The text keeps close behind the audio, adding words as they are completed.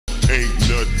ain't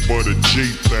nothing but a G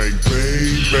thing,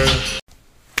 baby.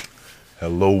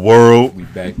 Hello, world. We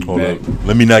back. Hold up.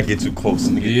 Let me not get too close,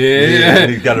 nigga. Yeah.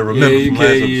 You gotta remember from last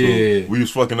episode. Yeah. We was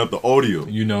fucking up the audio.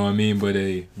 You know what I mean? But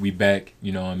we back.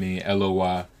 You know what I mean?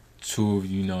 LOY. Two of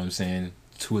you know what I'm saying?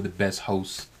 Two of the best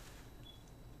hosts.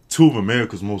 Two of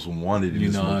America's most wanted in You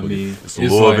this know what I motherfucker. mean? It's the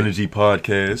Law of Energy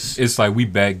podcast. It's like we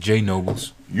back. J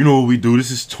Nobles. You know what we do. This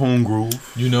is Tone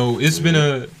Groove. You know, it's been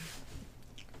a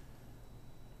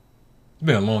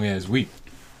long ass week.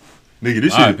 Nigga,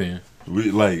 this My shit. opinion.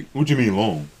 Like, what you mean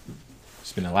long?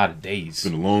 It's been a lot of days. It's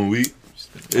been a long week.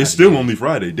 It's It's still only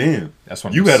Friday. Damn. That's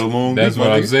what you had a long That's week. what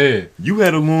my I'm nigga. saying. You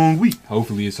had a long week.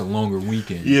 Hopefully it's a longer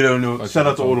weekend. You don't know. Fuck Shout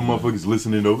you out to all the talking about. motherfuckers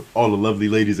listening though. All the lovely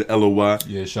ladies at LOY.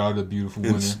 Yeah, shout out to the beautiful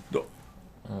And women.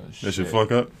 Oh, that shit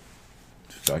fuck up.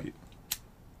 Fuck it.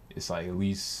 It's like at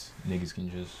least niggas can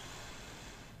just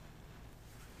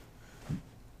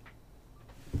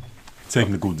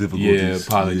Technical difficulties.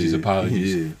 Yeah,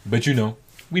 apologies. Yeah. But you know,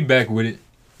 we back with it.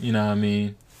 You know what I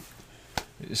mean?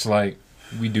 It's like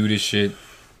we do this shit.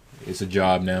 It's a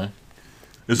job now.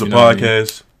 It's a You know what I mean?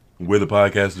 podcast. We're the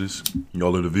podcasters.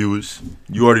 Y'all are the viewers.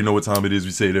 You already know what time it is.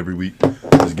 We say it every week.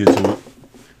 Let's get to it.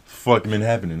 Fuck been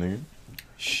happening, nigga.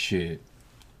 Shit.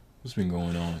 What's been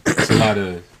going on?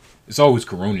 It's always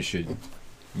corona shit.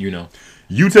 You know.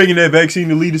 You taking that vaccine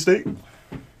to lead the state?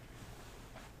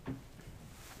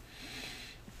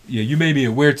 Yeah, you may be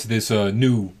aware to this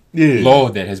new Yeah. law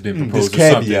that has been proposed This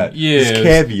or something. caveat. Yeah. This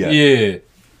caveat. Yeah.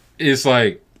 It's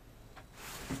like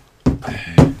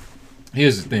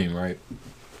here's the thing, right?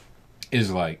 It's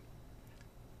like,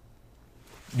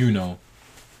 you know,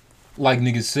 like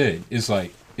niggas said, it's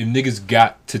like if niggas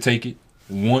got to take it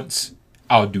once,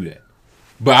 I'll do that.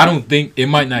 But I don't think it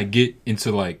might not get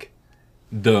into like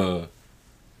the,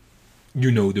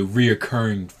 you know, the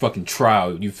reoccurring fucking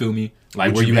trial. You feel me? Like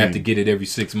What where you you have mean? to get it every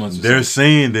 6 months. Or They're something.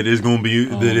 saying that it's gonna be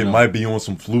that it know. might be on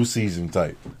some flu season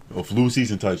type or flu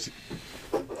season type.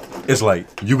 It's like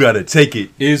you gotta take it.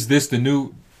 Is this the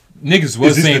new? Niggas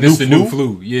was this saying the this the new new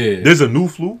flu. Yeah. There's a new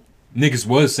flu, Niggas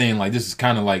was saying like this is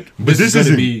kind of like but this is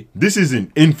isn't. gonna be This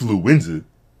isn't influenza.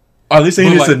 Are they saying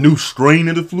But it's like- a new strain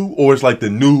of the flu, or it's like the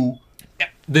new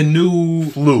the new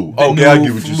flu? The Okay, I new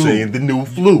get what you're flu. saying. The new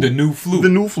flu. The new flu. The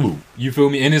new flu. You feel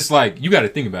me? And it's like you got to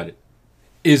think about it.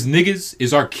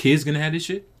 Is our kids gonna have this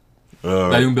shit?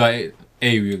 Like they gonna be like,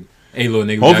 hey, little nigga.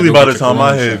 we Hopefully, gotta by go the get your time I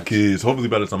corona have shots.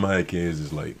 kids,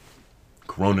 it's like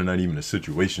Corona not even a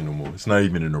situation no more. It's not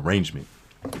even an arrangement.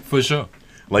 For sure.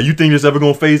 Like, you think it's ever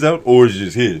gonna phase out, or is it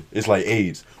just here? It's like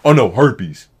AIDS. Oh no,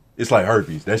 herpes. It's like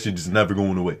herpes. That shit just never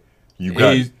going away. You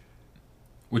got AIDS. it.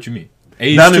 What you mean?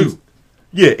 AIDS Not too. in-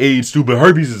 Yeah, AIDS too, but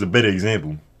herpes is a better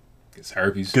example It's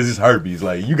herpes. because it's herpes.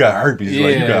 Like, you got herpes.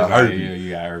 Like, you got like, herpes. Yeah, you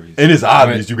got herpes. And it's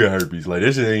obvious But- you got herpes. Like,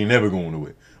 that shit ain't never going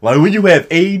away. Like, when you have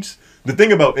AIDS, the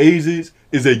thing about AIDS is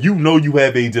that you know you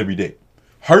have AIDS every day.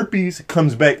 Herpes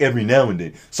comes back every now and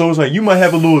then. So it's like you might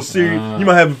have a little serious, you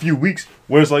might have a few weeks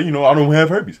where it's like, you know, I don't have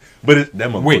herpes. But that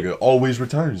motherfucker always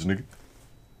returns, nigga.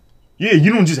 Yeah,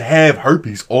 you don't just have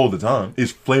herpes all the time.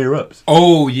 It's flare-ups.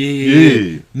 Oh yeah.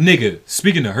 Yeah. Nigga,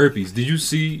 speaking of herpes, did you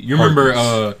see? You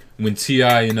remember when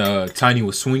T.I. and Tiny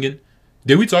was swinging?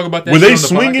 Did we talk about that? Were shit they on the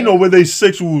swinging podcast? or were they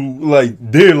sexual? Like,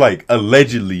 they're like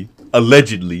allegedly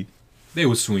They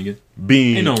was swinging.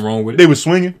 being. Ain't nothing wrong with it. They was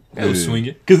swinging? They was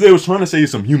swinging. Because they was trying to say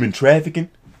some human trafficking.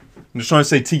 They're trying to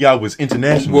say T.I. was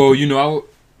international. Well,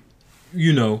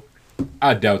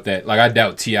 I doubt that. Like, I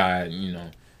doubt T.I.,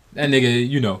 that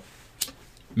nigga,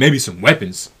 maybe some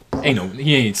weapons.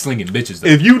 He ain't slinging bitches, though.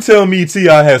 If you tell me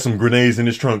T.I. has some grenades in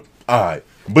his trunk, alright.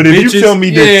 But if Bitches? you tell me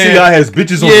that Yeah. T.I. has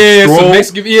bitches on Yeah, the some stroll,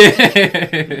 Mexican,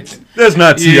 yeah. that's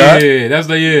not T.I. Yeah, that's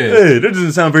the, yeah. Hey, that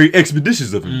doesn't sound very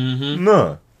expeditious of him. Mm-hmm.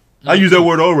 Nah. I use that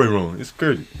word all the way wrong. It's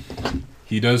crazy.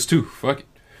 He does, too. Fuck it.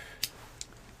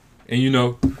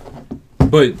 And,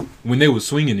 but when they was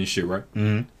swinging and shit, right?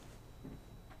 Mm-hmm.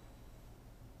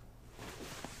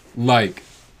 Like,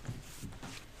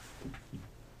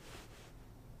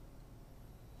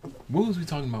 what was we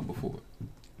talking about before?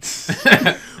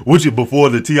 Before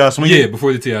the T.I. swinging? Yeah,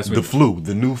 before the T.I. swing. The flu,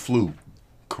 the new flu,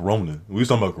 Corona. We was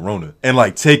talking about Corona, and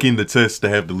like taking the test to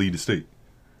have to lead the state.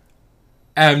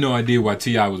 I have no idea why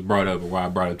T.I. was brought up or why I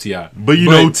brought up T.I. But you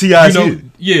know T.I.'s here.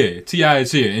 Yeah, T.I.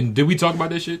 is here. And did we talk about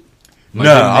that shit? Like,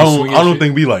 Nah, them they I don't shit?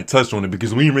 think we like touched on it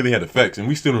because we didn't really have the facts, and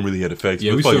we still don't really have the facts.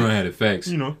 Yeah, but we fuck still it. don't have the facts.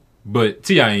 You know, But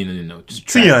T.I. ain't in no.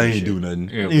 T.I. ain't do nothing.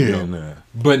 Yeah, Yeah, nah.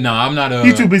 But nah, I'm not.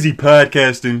 He's too busy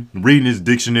podcasting, reading his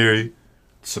dictionary,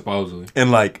 Supposedly. and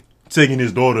like taking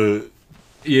his daughter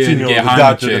Yeah, to to the get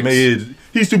doctor hymen to checks.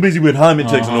 He's too busy with hymen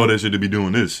checks and all that shit to be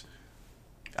doing this.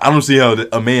 I don't see how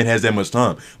a man has that much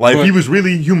time. Like, if he was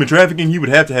really human trafficking, he would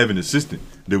have to have an assistant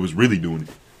that was really doing it.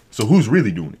 So who's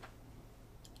really doing it?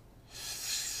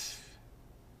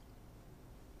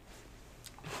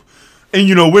 And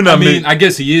you know, we're not. I mean, I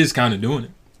guess he is kind of doing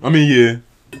it. I mean,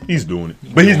 yeah, he's doing it,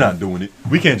 but he's not doing it.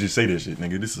 We can't just say that shit,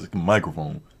 nigga. This is a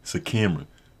microphone. It's a camera.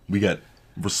 We got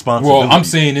responsibility. Well, I'm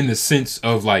saying in the sense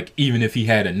of like, even if he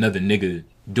had another nigga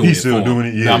doing he's it, still doing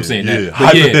it. Yeah, no, I'm saying yeah. that.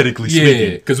 Hypothetically speaking,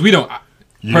 yeah, because we don't.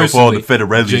 You know, for all the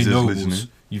federales listening,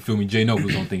 you feel me? Jay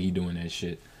Nobles don't think he doing that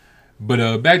shit.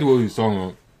 But back to what we was talking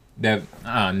about. That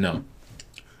no.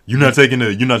 You're not taking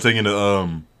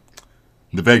the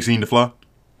vaccine to fly.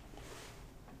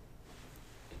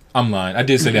 I'm lying. I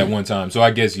did say that one time, so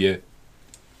I guess yeah.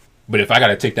 But if I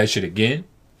gotta take that shit again,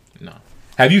 no.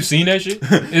 Have you seen that shit?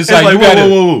 It's like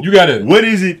whoa. You gotta. What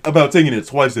is it about taking it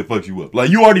twice that fucks you up? Like,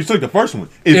 you already took the first one.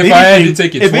 If I had to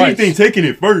take it if twice, anything, taking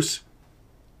it first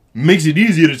makes it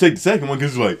easier to take the second one,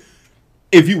 because it's like,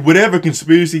 if you whatever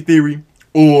conspiracy theory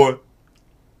or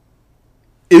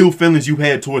ill feelings you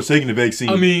had towards taking the vaccine,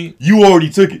 I mean, you already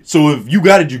took it. So if you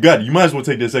got it, you got it. You might as well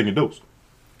take that second dose.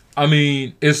 I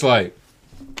mean, it's like,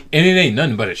 and it ain't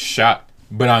nothing but a shot.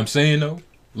 But I'm saying though,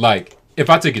 like, if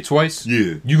I take it twice,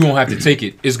 yeah, you gonna have to take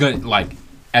it. It's gonna, like,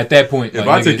 at that point, if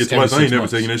like, I take it twice, I ain't never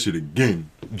months. taking that shit again.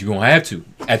 You gonna have to.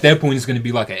 At that point, it's gonna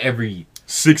be like a every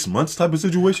 6 months type of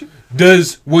situation.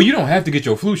 Well, you don't have to get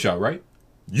your flu shot, right?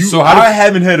 I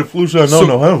haven't had a flu shot.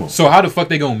 No. So how the fuck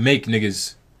they gonna make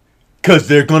niggas? Because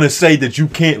they're gonna say that you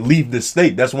can't leave the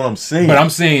state. That's what I'm saying. But I'm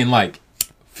saying like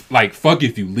fuck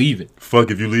if you leave it.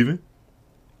 Fuck if you leave it.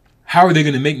 How are they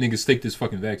gonna make niggas take this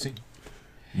fucking vaccine?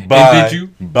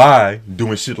 By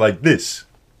doing shit like this.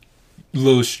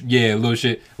 Little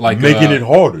shit like making it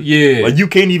harder. Yeah, like you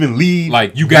can't even leave.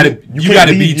 Like you gotta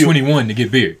be 21 to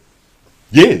get beer.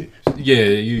 Yeah. Yeah,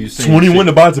 you 21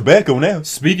 to buy tobacco now.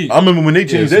 Speaking, I remember when they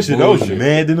changed that shit. Bullshit. I was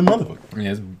mad than a motherfucker. Yeah,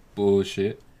 that's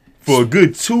bullshit. For a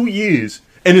good 2 years,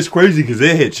 and it's crazy because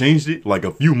they had changed it like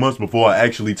a few months before I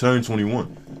actually turned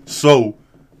 21. So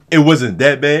it wasn't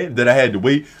that bad that I had to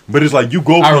wait. But it's like you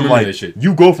go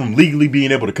from legally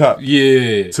being able to cop,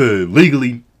 to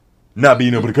legally not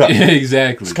being able to cop. Yeah,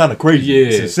 exactly. It's kind of crazy. Yeah,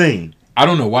 it's insane. I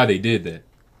don't know why they did that.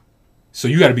 So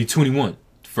you got to be 21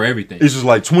 for everything. It's just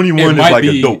like 21 is like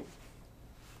adult.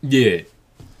 Yeah.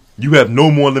 You have no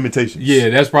more limitations. Yeah,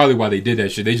 that's probably why they did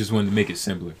that shit. They just wanted to make it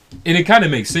simpler. And it kind of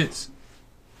makes sense.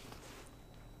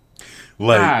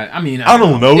 Like, I mean, I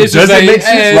don't know. Does it make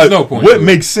sense? Like, no point, what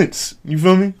makes sense? You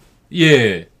feel me?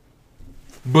 Yeah.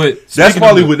 But that's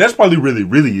probably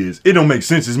really is. It don't make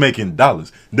sense. It's making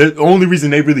dollars. The only reason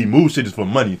they really move shit is for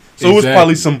money. So it's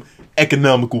probably some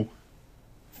economical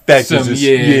factors.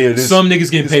 Some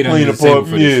niggas getting paid under the table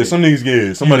for this shit. Some niggas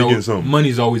get somebody getting something.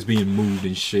 Money's always being moved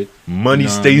and shit. Money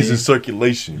stays in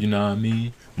circulation. You know what I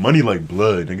mean? Money like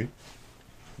blood, nigga.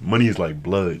 Money is like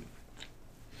blood.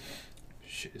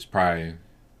 Shit, it's probably,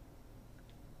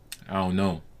 I don't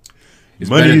know. It's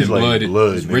money better is than like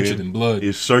blood. It's richer than blood.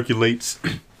 It circulates.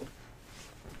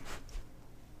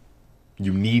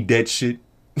 You need that shit.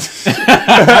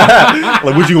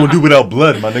 Like, what you gonna do without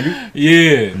blood, my nigga?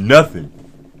 Yeah. Nothing.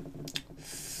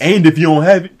 And if you don't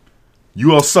have it,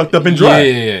 you all sucked up and dry.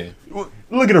 Yeah.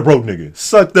 Look at a broke nigga.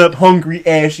 Sucked up, hungry,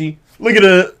 ashy. Look at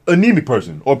a anemic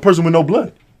person or a person with no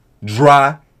blood.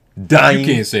 Dry, dying. You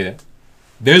can't say that.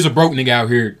 There's a broke nigga out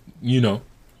here, you know.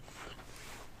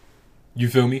 You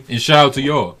feel me? And shout out to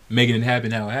y'all making it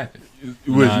happen how it happened.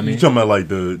 You talking about like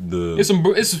the it's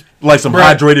like some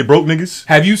hydrated broke niggas?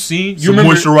 Have you seen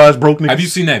moisturized broke niggas? Have you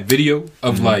seen that video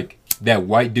of like that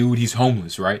white dude? He's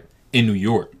homeless, right, in New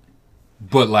York,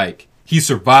 but like he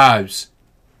survives.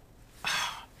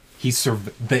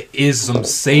 The ism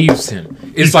saves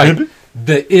him. It's like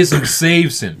the ism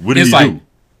saves him. What did he do?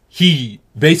 He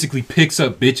basically picks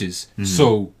up bitches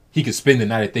so he could spend the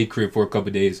night at their crib for a couple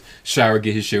of days, shower,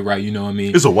 get his shit right. You know what I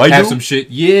mean? It's a white have dude? some shit.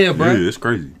 Yeah, bro. Yeah, it's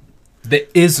crazy. The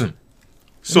ism.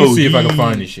 So let me see if I can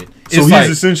find this shit. So he's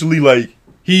essentially like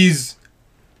it's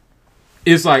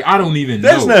like I don't even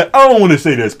know. I don't want to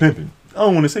say that's pimping.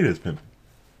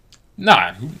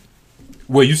 Nah.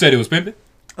 Well, you said it was pimping?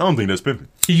 I don't think that's pimping.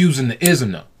 He using the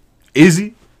ism though. Is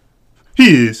he?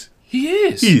 He is. He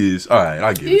is. He is. All right,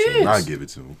 I'll give it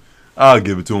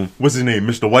to him. What's his name?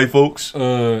 Mr. White Folks?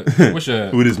 What's your...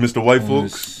 Who it is, Mr. White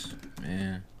Folks?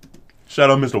 Man. Shout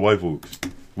out Mr. White Folks.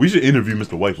 We should interview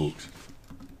Mr. White Folks.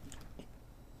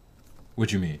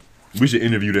 What you mean? We should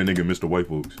interview that nigga, Mr. White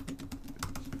Folks.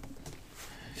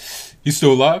 He's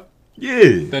still alive? Yeah.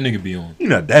 That nigga be on. He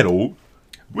not that old.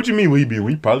 What you mean will he be on?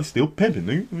 He probably still pimping,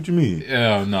 nigga. What you mean?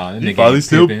 Yeah, nah. That he nigga probably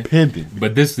still pimping.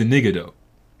 But this the nigga, though.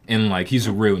 and like he's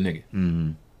a real nigga.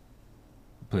 Mm-hmm.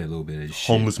 Play a little bit of this shit.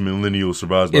 Homeless millennial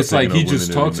survives by it's like he picking up just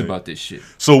women talks every night. about this shit.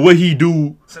 So what he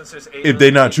do if they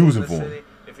not choosing for him? City,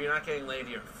 if you're not getting laid,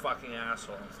 you're a fucking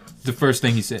asshole. The first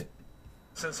thing he said.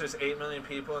 Since there's 8 million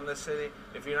people in this city,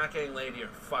 if you're not getting laid, you're a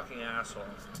fucking asshole.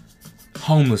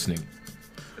 Homeless nigga.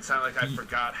 It's not like I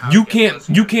forgot how. You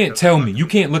can't tell me. You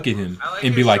can't look at him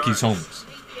and be like he's homeless.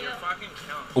 You're fucking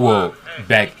killing. Well, Hey,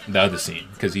 back the other scene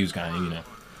because he was kind of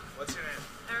what's your name?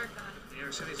 New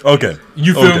York City's Okay. amazing.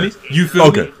 You feel Okay. me? You feel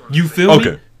Okay. me? You feel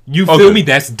Okay. me? You Okay. feel me?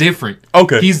 That's different.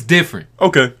 Okay. He's different.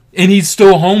 Okay. And he's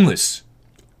still homeless.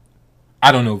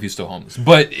 I don't know if he's still homeless,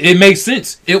 but it makes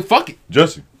sense. Fuck it.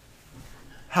 Justin,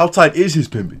 how tight is his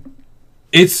pimping?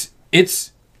 It's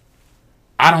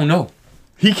I don't know.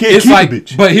 He can't It's keep like, a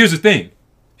bitch. but here's the thing.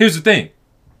 Here's the thing.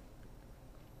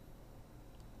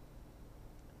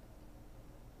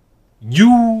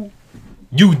 You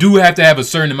do have to have a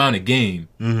certain amount of game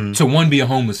to one, be a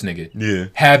homeless nigga. Yeah.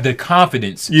 Have the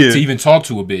confidence Yeah. to even talk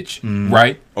to a bitch,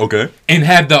 right? Okay. And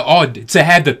have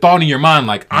the thought in your mind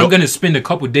like, I'm gonna spend a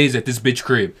couple days at this bitch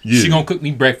crib. Yeah. She gonna cook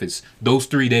me breakfast those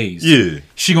 3 days. Yeah.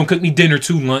 She gonna cook me dinner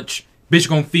too, lunch. Bitch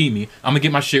gonna feed me. I'm gonna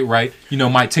get my shit right.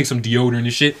 Might take some deodorant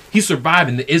and shit. He's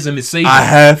surviving. The ism is saving. I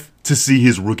have to see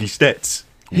his rookie stats.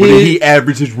 What did he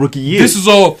average his rookie year? This is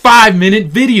all a 5-minute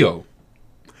video.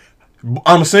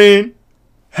 I'm saying,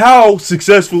 how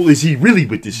successful is he really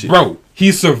with this shit? Bro,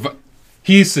 he's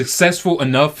successful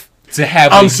enough to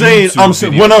have I'm saying,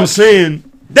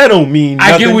 that don't mean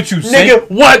nothing. I get what you saying. Nigga,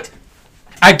 what?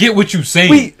 I get what you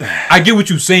saying. I get what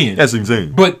you saying. That's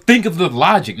insane. But think of the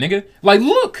logic, nigga. Like,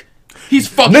 look. He's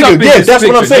fucked up Nigga, in yeah, this that's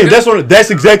what I'm picture, saying. nigga.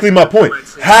 That's exactly my point.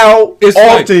 How It's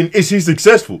often is he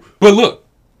successful? But look,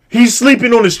 He's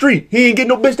sleeping on the street. He ain't getting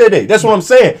no bitch that day. That's what I'm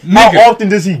saying. Nigga. How often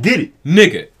does he get it?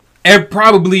 nigga, and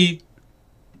probably,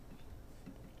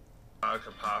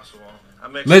 Vodka possible. I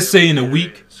mix Let's it say with in a beer,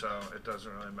 week. so it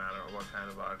doesn't really matter what kind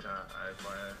of vodka I buy.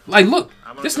 like, look,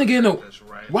 I'm gonna this go nigga in check a. this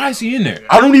right Why is he in there?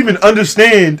 I don't even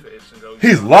understand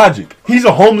his logic. He's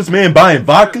a homeless man buying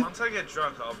vodka. Once I get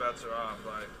drunk, all bets are off.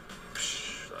 Like,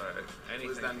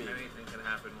 anything can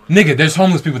happen. Nigga, there's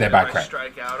homeless people that buy If I crack.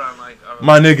 strike out on like a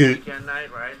My nigga, weekend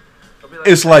night, right? I'll be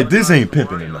it's like, 10 this ain't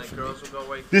o'clock in the pimping morning, enough like, for me. girls will go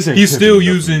wake This ain't He's pimping still enough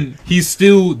for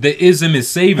me. the ism is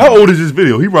saving. How old is this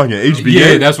video? He rocking HBA.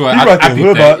 Yeah, that's why he I rocking beat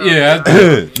hood that. bop. Yeah,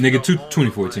 nigga,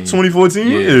 2014. 2014?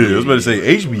 Yeah, Yeah, I was about to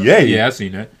say HBA. Yeah, I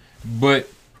seen that. But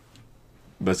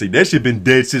But see, that shit been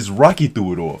dead since Rocky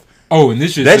threw it off. and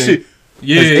this shit. That say, shit.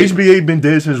 Yeah. Has HBA been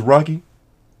dead since Rocky?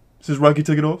 Since Rocky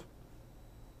took it off?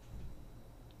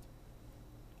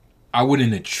 I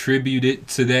wouldn't attribute it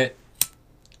to that.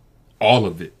 All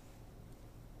of it.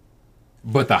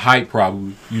 But the hype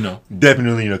probably,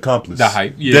 Definitely an accomplice. The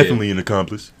hype, yeah. Definitely an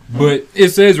accomplice. But it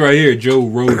says right here, Joe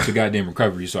rode to goddamn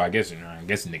recovery. So I guess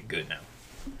nigga good now.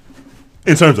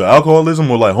 In terms of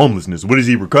alcoholism or like homelessness, what is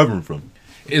he recovering from?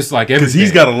 It's like Because everything.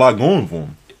 he's got a lot going for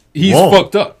him. He's Wrong.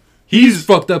 fucked up. He's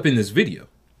fucked up in this video.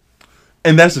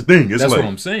 And that's the thing. It's That's like, what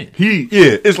I'm saying.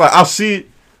 It's like I see it.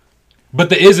 But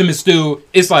the ism is still.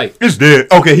 It's like It's there.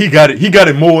 Okay, he got it. He got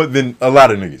it more than a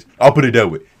lot of niggas. I'll put it that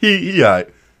way. He all right.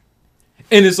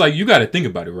 And it's like, you got to think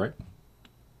about it, right?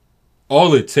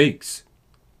 All it takes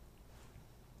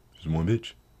Just one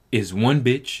bitch. is one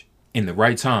bitch in the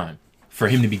right time for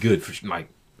him to be good.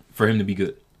 For him to be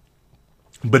good.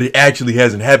 But it actually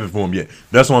hasn't happened for him yet.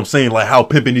 That's what I'm saying. Like, how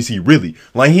pimping is he really?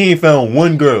 Like, he ain't found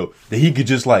one girl that he could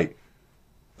just like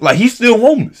he's still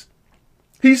homeless.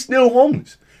 He's still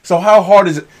homeless. So how hard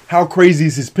is it? How crazy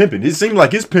is his pimping? It seemed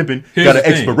like his pimping Here's got the an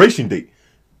thing. expiration date.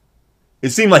 It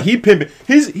seemed like he pimping.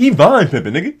 He Vine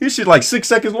pimping, nigga. His shit like 6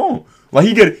 seconds long. Like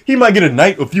he might get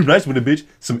a few nights with a bitch,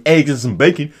 some eggs and some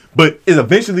bacon, but it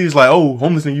eventually is like, oh,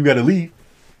 homeless and you gotta leave.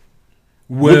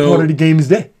 What Well, part of the game is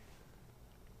that?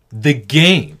 the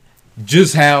game.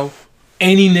 Just how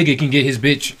any nigga can get his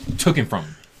bitch taken from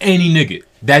him. Any nigga.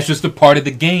 That's just a part of the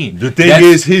game. The thing That's-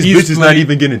 is, his he's bitch is not playing-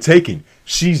 even getting taken.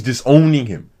 She's disowning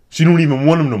him. She don't even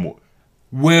want him no more.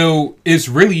 Well, it's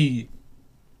really.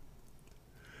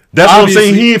 That's what I'm saying.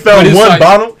 Obviously, He ain't but found it's one like-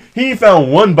 bottom. He ain't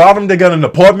found one bottom that got an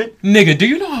apartment. Nigga, do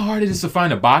you know how hard it is to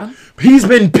find a bottom? He's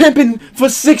been pimping for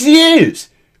 6 years.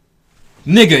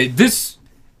 Nigga, this.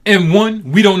 And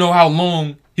one, we don't know how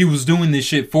long he was doing this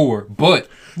shit for, but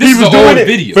this He is was an doing old it.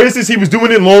 video. For instance, he was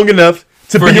doing it long enough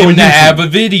to For be him on to YouTube. have a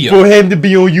video. For him to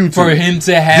be on YouTube. For him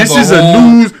to have This a is whole,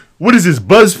 a news. What is this?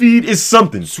 BuzzFeed? It's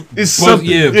something. It's something.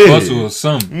 Yeah, Buzz or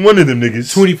something. One of them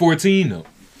niggas. 2014 though.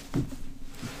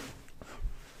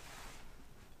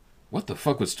 What the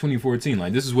fuck was 2014?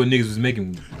 Like, this is what niggas was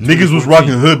making. Niggas was 2014.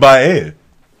 rocking Hood by Air.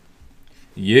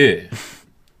 Yeah.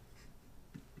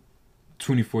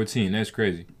 2014. That's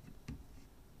crazy.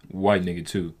 White nigga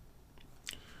too.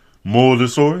 Moral of the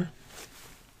story?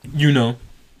 You know,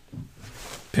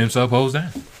 pimps up, hoes down.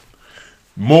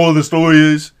 Moral of the story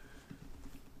is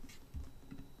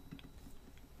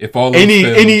If all any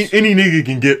fails, nigga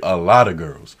can get a lot of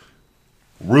girls.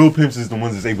 Real pimps is the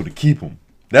ones that's able to keep them.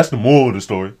 That's the moral of the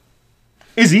story.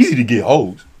 It's easy to get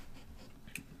hoes.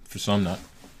 for some not,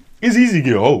 It's easy to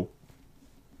get a hoe.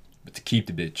 but to keep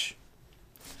the bitch.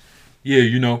 Yeah,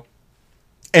 you know.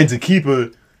 And to keep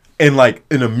her in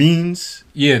a means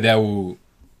Yeah, that will.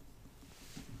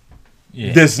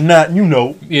 Yeah, that's not,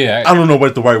 yeah. I don't know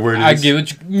what the right word is. I get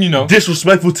it. You know.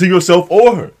 Disrespectful to yourself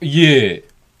or her. Yeah,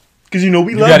 Because, we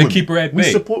love gotta women. keep her at We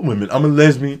bay. support women. I'm a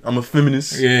lesbian. I'm a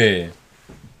feminist. yeah,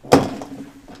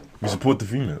 We support the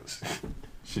females.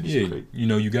 Shit is yeah. crazy. You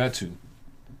know, you got to. You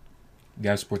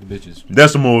gotta support the bitches.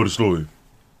 That's the moral of the story.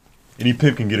 Any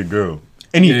pimp can get a girl.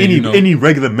 Yeah, Any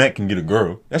regular Mac can get a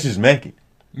girl. That's just Macking.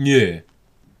 Yeah,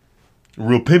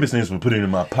 Real pimp stands for putting it in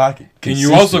my pocket. and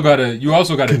you also gotta think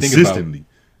about. consistently.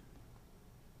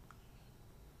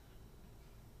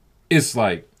 It's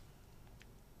like,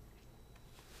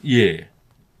 yeah,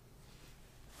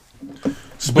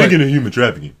 Speaking of human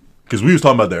trafficking, because we was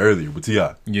talking about that earlier with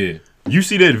T.I. yeah, You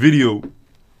see that video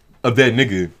of that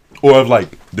nigga, or of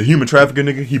the human trafficker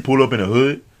nigga, he pulled up in a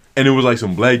hood, and it was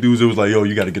some black dudes, it was yo,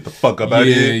 you gotta get the fuck up out of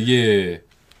here. yeah.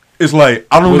 It's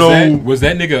I don't know Was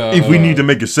that nigga? if we need to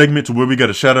make a segment to where we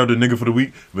gotta shout out the nigga for the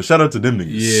week, but shout out to them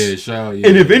niggas. Yeah, shout. Yeah.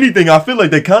 And if anything, I feel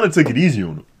like they kind of took it easy on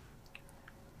him.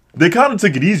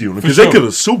 Because For they sure. could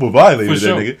have super violated For that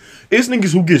sure. nigga. It's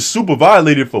niggas who get super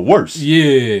violated for worse.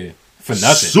 Yeah, for nothing.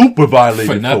 Super violated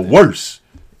For for nothing. worse.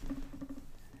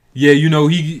 Yeah,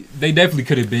 they definitely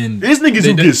could have been. There's niggas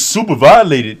they who de- get super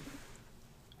violated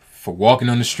for walking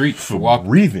on the street, for for walking,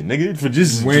 breathing, nigga, for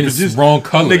just wearing for the just wrong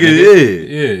color, nigga,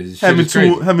 yeah, shit is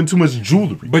crazy. having too much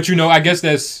jewelry. But I guess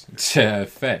that's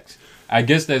facts. I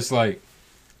guess that's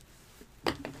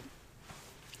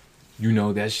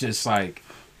that's just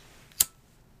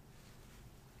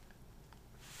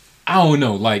I don't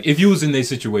know. If you was in their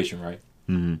situation, right?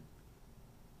 Mm-hmm.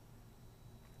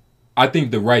 I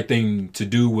think the right thing to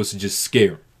do was to just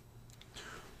scare him,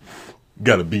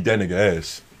 Gotta beat that nigga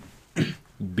ass.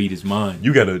 beat his mind.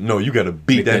 You gotta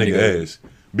beat Make that that nigga nigga- ass.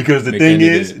 Because the make thing that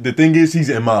nigga- is, he's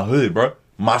in my hood, bro.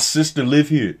 My sister live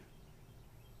here.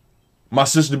 My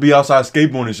sister be outside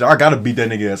skateboarding and shit. I gotta beat that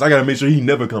nigga ass. I gotta make sure he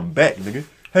never come back, nigga.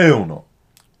 Hell no.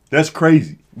 That's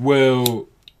crazy. Well,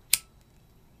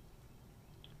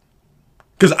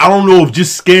 Cause I don't know if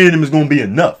just scaring him is gonna be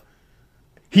enough.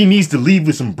 He needs to leave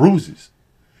with some bruises.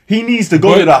 He needs to go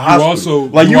But to the you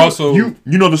hospital. also- you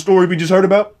know the story we just heard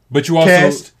about? but you also,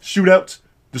 Cast shootouts.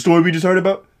 The story we just heard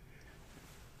about?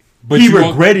 but He you al-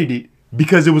 regretted it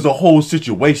because it was a whole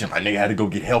situation. My nigga had to go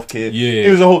get health care. Yeah.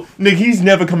 It was a whole nigga, he's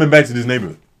never coming back to this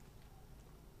neighborhood.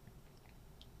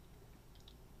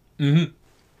 Mhm.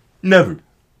 Never.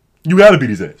 You gotta beat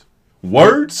his ass.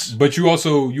 Words? But you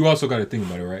also got to think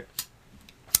about it, right?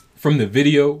 From the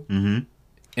video and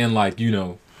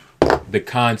the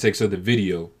context of the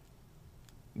video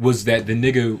was that the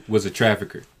nigga was a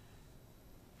trafficker.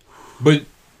 But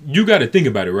you got to think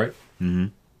about it, right? Mm-hmm.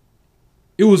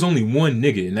 It was only one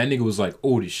nigga, and that nigga was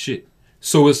old as shit.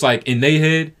 So it's in their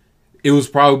head, it was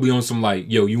probably on some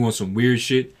yo, you want some weird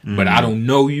shit, but I don't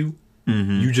know you.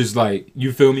 Mm-hmm. You just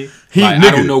you feel me? He, I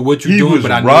nigga, don't know what you're he doing, was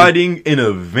but I know. riding in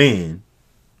a van,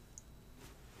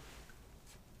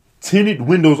 tinted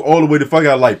windows all the way the fuck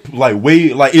out,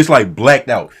 it's blacked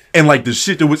out, and the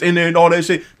shit that was in there and all that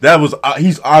shit. That was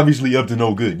he's obviously up to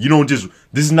no good. You don't just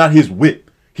this is not his whip.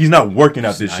 He's not working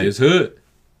out this Not shit. his hood.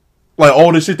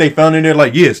 All the shit they found in there,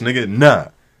 yes, nigga, nah.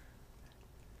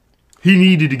 He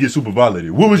needed to get super violated.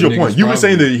 What was The your point? niggas You were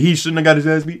saying that probably- he shouldn't have got his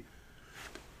ass beat?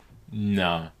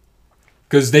 Nah.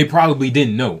 Because they probably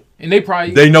didn't know. And they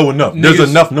probably... They know enough. There's Niggas-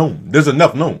 enough known. There's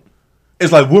enough known.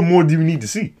 It's what more do you need to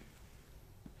see?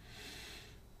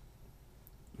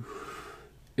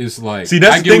 It's See,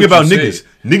 that's the thing about niggas.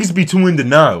 Niggas be too in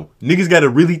denial. Niggas gotta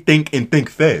really think and think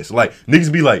fast.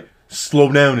 Niggas be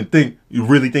slow down and think. You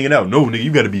really thinking out. No, nigga,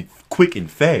 you gotta be quick and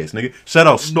fast, nigga. Shout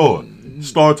out Star.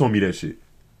 Star told me that shit.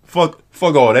 Fuck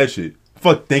all that shit.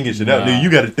 Fuck thinking shit out, Nah. nigga. You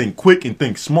gotta think quick and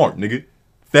think smart, nigga.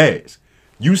 Fast.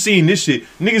 You seen this shit.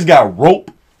 Niggas got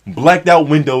rope, blacked out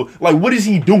window. What is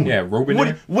he doing? Yeah, rope in what,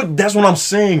 there? What? That's what I'm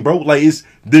saying, bro.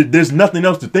 There's nothing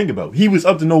else to think about. He was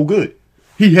up to no good.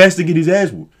 He has to get his ass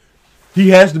whooped. He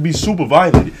has to be super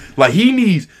violated. He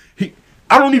needs.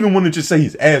 I don't even want to just say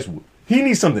his ass whooped. He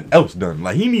needs something else done.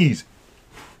 He needs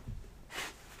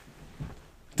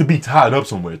to be tied up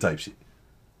somewhere type shit.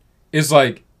 It's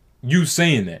you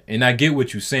saying that, and I get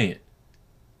what you're saying.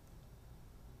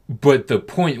 But the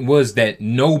point was that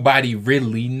nobody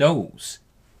really knows.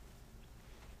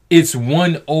 It's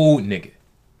one old nigga.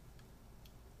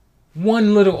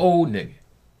 One little old nigga.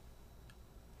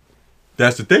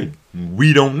 That's the thing.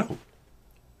 We don't know.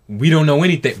 We don't know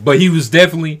anything. But he was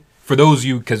definitely, for those of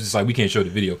you, because it's like we can't show the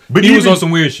video, but he was on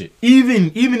some weird shit.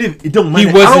 Even if it don't matter,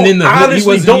 he wasn't in the. I honestly he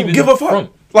wasn't don't even give a fuck.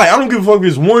 Front. Like, I don't give a fuck if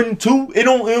it's 1, 2. It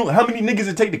don't. How many niggas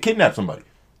it take to kidnap somebody?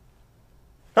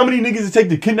 How many niggas it take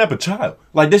to kidnap a child?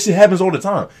 Like, that shit happens all the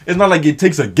time. It's not like it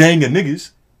takes a gang of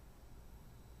niggas.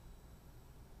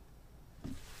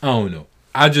 I don't know.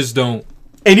 I just don't.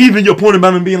 And even your point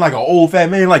about him being like an old fat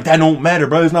man, like, that don't matter,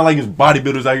 bro. It's not like it's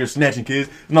bodybuilders out here snatching kids.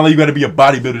 It's not like you got to be a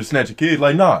bodybuilder to snatch a kid.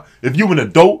 Like, nah. If you an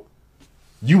adult,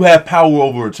 you have power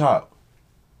over a child.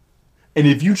 And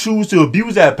if you choose to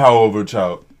abuse that power over a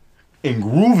child and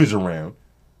Groove is around,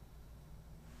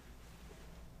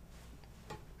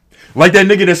 like that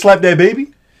nigga that slapped that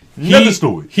baby, another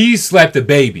story. He slapped the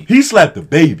baby. He slapped the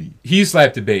baby. He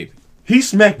slapped the baby. He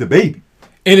smacked the baby.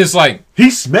 And it's like, he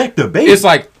smacked the baby. It's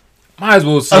like, might as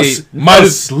well say,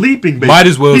 sleeping baby. Might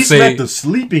as well he say, smacked the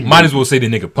sleeping. Might as well say the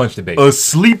nigga punched the baby. A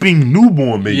sleeping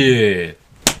newborn baby. Yeah.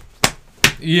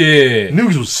 Yeah.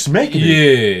 Niggas was smacking it.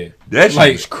 Yeah. That shit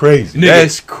like, was crazy. Nigga,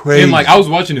 that's crazy. And like, I was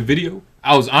watching the video.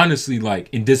 I was honestly like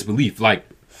in disbelief. Like,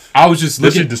 I was just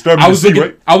looking. That shit disturbing I was to see,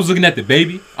 looking. right? I was looking at the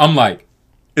baby. I'm like,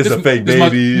 it's a fake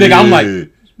baby. Nigga, I'm like, this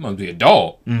must be a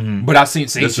doll. Mm-hmm. But I seen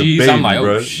St. Cheese. I'm like, oh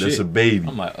bro. shit. That's a baby.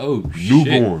 I'm like, oh shit.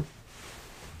 Newborn.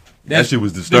 That shit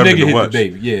was disturbing to watch. The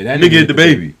baby. Yeah, that nigga hit the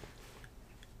baby.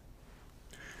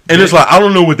 And it's like, I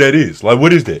don't know what that is. Like,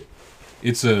 what is that?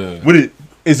 It's a.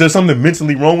 Is there something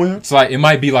mentally wrong with him? It's like, it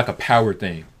might be like a power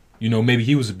thing. You know, maybe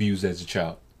he was abused as a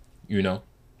child. You know.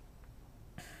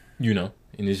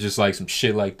 And it's just like some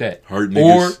shit like that. Hurt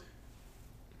niggas. Or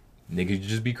niggas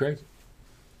just be crazy.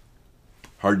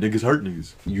 Hurt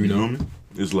niggas. You know me?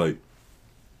 It's like.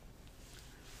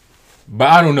 But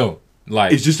I don't know.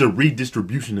 Like, it's just a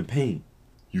redistribution of pain.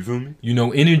 You feel me? You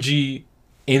know, energy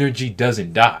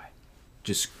doesn't die.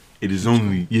 Just it is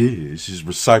only it's just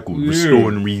recycled,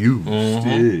 restored, and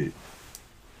reused. Yeah.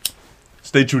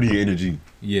 Stay true to your energy.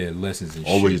 Yeah, lessons and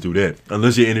always shit. do that.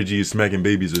 Unless your energy is smacking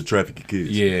babies or trafficking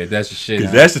kids. Yeah, that's the shit.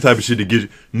 Because that's the type of shit to get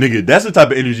nigga. That's the type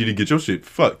of energy to get your shit.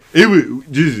 Fuck. It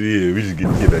would just we just get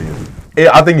back into it.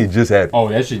 I think it just happened. Oh,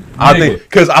 that shit. I think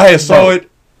because I had saw it.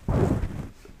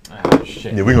 Oh,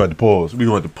 shit. Yeah, we gonna have to pause. We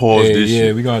gonna have to pause this shit.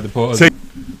 Yeah, we gonna have to pause.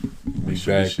 Make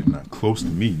sure this shit not close to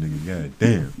me, nigga. God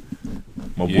damn.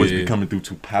 My voice be coming through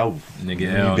too powerful.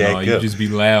 Nigga, hell no. You just be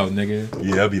loud, nigga.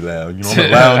 Yeah, I'll be loud. You know, I'm a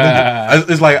loud nigga.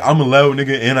 It's like I'm a loud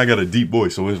nigga and I got a deep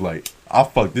voice, so it's like I'll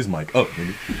fuck this mic up,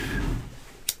 nigga.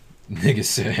 Nigga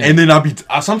said. And then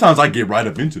sometimes I get right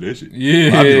up into that shit.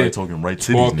 Yeah. I be like talking right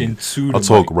to these niggas. I'll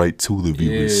talk right to the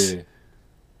viewers. Yeah.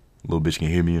 Little bitch can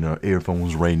hear me in her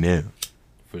earphones right now.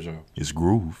 For sure. It's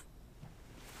Groove.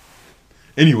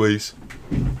 Anyways,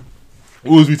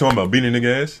 what was we talking about? Beating a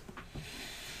nigga ass?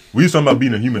 We was talking about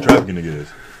beating a human trafficking nigga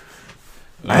ass.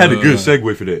 I had a good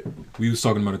segue for that. We was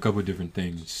talking about a couple of different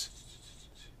things.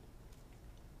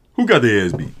 Who got their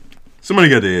ass beat? Somebody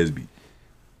got their ass beat.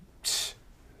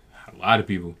 A lot of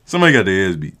people. Somebody got their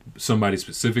ass beat. Somebody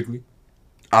specifically?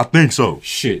 I think so.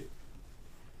 Shit.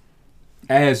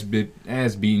 Ass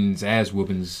beatings, ass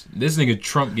whoopings. This nigga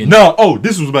Trump getting... No,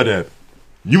 this was about to happen.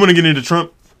 You want to get into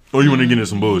Trump? Or you want to get into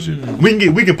some bullshit?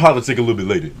 We can politic a little bit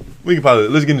later.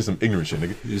 Let's get into some ignorant shit,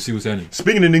 nigga. Let's see what's happening.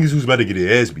 Speaking of niggas who's about to get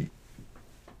their ass beat.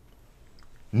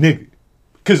 Nigga.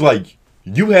 Because, like,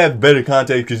 you have better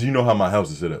contact because you know how my house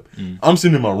is set up. I'm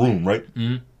sitting in my room, right?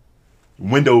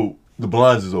 Window, the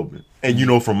blinds is open. And, you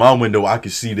know, from my window, I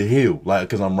can see the hill, like,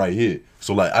 because I'm right here.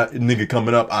 So, like, nigga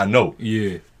coming up, I know.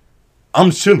 Yeah.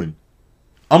 I'm chilling.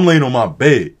 I'm laying on my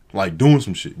bed, like, doing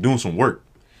some shit, doing some work.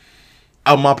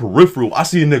 Out my peripheral, I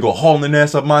see a nigga hauling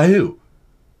ass up my hill.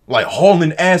 Like,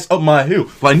 hauling ass up my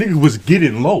hill. Like, nigga was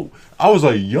getting low. I was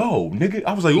like, yo, nigga.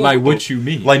 I was like, like, what you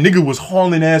mean? Like, nigga was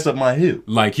hauling ass up my hill.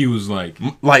 Like, he was like...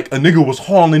 Like, a nigga was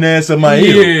hauling ass up my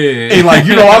hill. Yeah. And, like,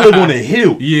 you know, I live on a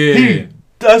hill. Yeah. He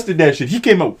dusted that shit. He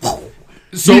came up...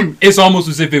 So, it's almost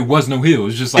as if it was no hill.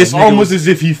 It's just like... It's almost as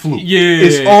if he flew. Yeah.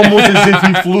 It's almost as if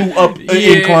he flew up an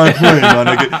incline plane,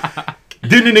 my nigga.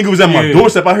 Then the nigga was at my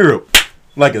doorstep. I hear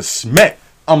like a smack.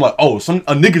 I'm like, oh, a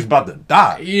nigga's about to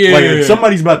die. Yeah. Like,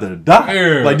 somebody's about to die.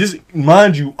 Yeah. Like, just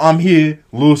mind you, I'm here,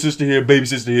 little sister here, baby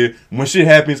sister here. When shit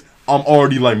happens, I'm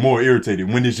already, like, more irritated.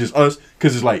 When it's just us,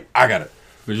 because it's like, I gotta.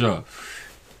 For sure.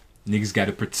 Niggas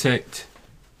gotta protect.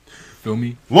 Feel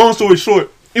me? Long story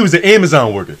short, It was an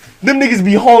Amazon worker. Them niggas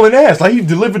be hauling ass. Like, he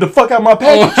delivered the fuck out my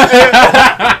package.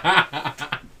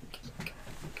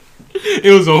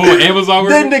 It was a whole Amazon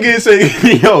worker? That nigga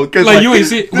say, yo, cause like you ain't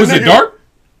see it? Was it nigga, dark?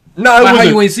 No, it like, wasn't. how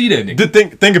you ain't see that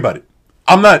nigga? Think about it.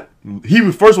 I'm not,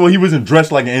 first of all, he wasn't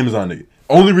dressed like an Amazon nigga.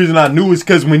 Only reason I knew is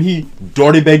because when he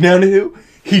darted back down the hill,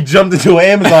 he jumped into an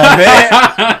Amazon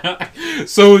van.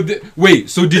 So wait,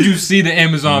 so did you see the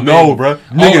Amazon van? No, bro.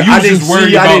 Nigga, you I was didn't just worried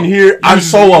see, I about- didn't hear. I was-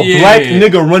 saw a yeah. black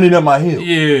nigga running up my hill.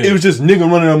 Yeah. It was just nigga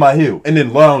running up my hill. And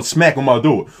then loud smack on my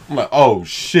door. I'm like, oh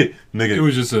shit, nigga. It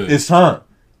was just it's time.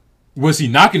 Was he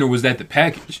knocking or was that the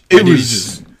package? It Or did he was.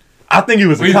 just- I think it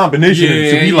was a combination.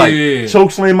 Yeah, So he like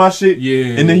choke slam my shit.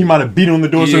 Yeah. And then he might have beat on the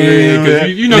door. Yeah, because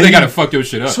you know And they then gotta he fuck your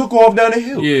shit up. took off down the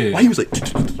hill. Yeah. Like, he was like,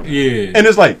 Yeah. and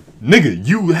it's like, nigga,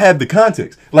 you have the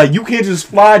context. Like, you can't just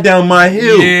fly down my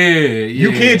hill. Yeah.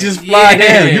 You can't just fly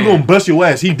down. You gonna bust your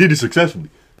ass. He did it successfully.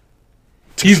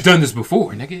 He's done this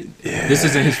before, nigga. Yeah. This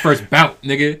isn't his first bout,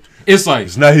 nigga. It's like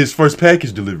It's not his first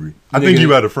package delivery. I think Nigga.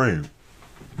 you out of frame.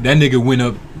 that nigga went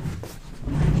up.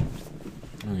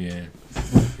 Oh yeah.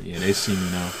 Yeah, they see me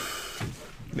now.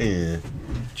 Man,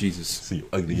 Jesus. see you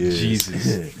ugly ass.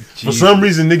 Jesus. For some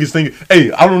reason, niggas think,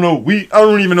 hey, I don't know. I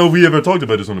don't even know if we ever talked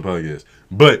about this on the podcast,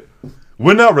 but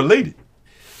we're not related.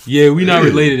 Yeah, we not Yeah.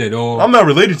 related at all. I'm not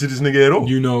related to this nigga at all.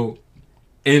 You know,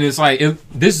 and it's like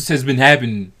this has been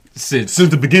happening since Since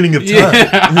the beginning of time,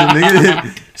 Yeah.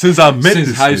 nigga, since I met since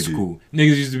this high nigga. school.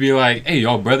 Niggas used to be like, "Hey,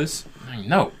 y'all brothers." Like,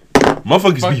 no.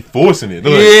 Motherfuckers be forcing it.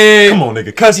 They're Yeah. like, come on,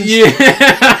 nigga, cousins. Yeah.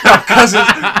 Cousins.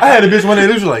 I had a bitch one day.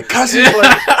 They was like, cousins.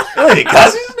 Like, hey,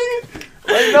 cousins, nigga.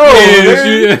 Like, no,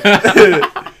 Yeah,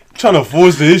 man. Trying to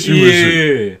force the issue and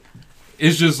shit. yeah.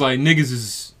 It's just like niggas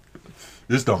is.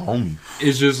 This the homie.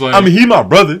 It's just like I mean, he my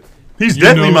brother. He's You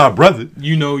definitely know- my brother.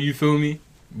 you feel me?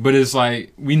 But it's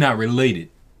like we not related.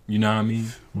 You know what I mean?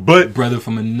 But Brother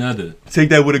from another. take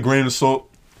that with a grain of salt,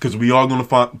 because we all gonna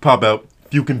pop out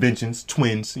few conventions,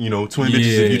 twins. You know, twin bitches.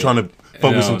 If Yeah. you trying to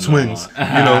fuck with some Hell twins, no.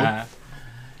 you know,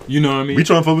 You know what I mean? we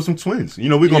trying to fuck with some twins. You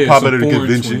know, we gonna Yeah, pop some out at a foreign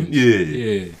convention. twins. Yeah.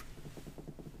 Yeah.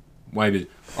 White bitch.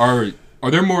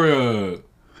 Are there more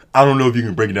I don't know if you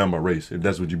can break it down by race, if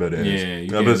that's what you about to ask. Yeah, you I'm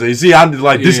about to can. say, see, I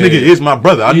like this Yeah. nigga is my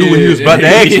brother. I knew when he was about to Yeah.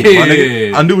 ask you, my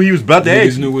nigga. Yeah. I knew he was about to Niggas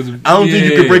ask knew you. was- I don't think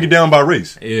you yeah. can break it down by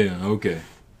race. Yeah, okay.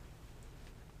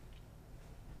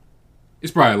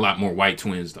 It's probably a lot more white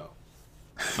twins though.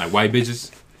 Like white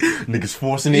bitches. Niggas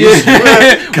forcing it.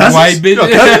 Yeah. Cousins? White bitches.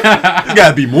 Yo, cousins? There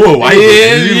gotta be more white Yeah,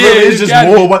 bitches. You yeah, feel me? it's It's just gotta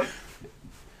more be. white.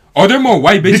 Are there more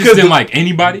white bitches Because than the- like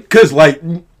anybody? Cause like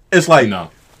it's like No.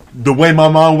 the way my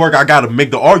mind work, I gotta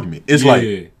make the argument. It's Yeah.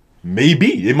 like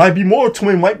maybe it might be more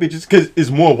twin white bitches because it's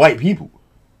more white people.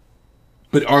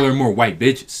 But are there more white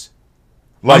bitches?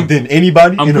 Like than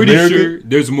anybody I'm in pretty America. sure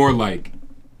there's more like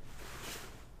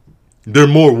There are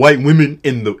more white women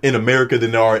in America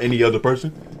than there are any other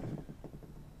person.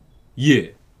 yeah.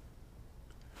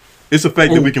 It's a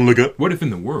fact that we can look up. What if in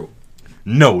the world?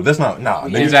 No, that's not. Nah,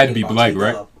 It nigga. had to be black,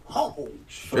 right?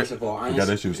 First of all, I I ain't got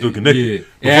that shit was still Yeah. connected.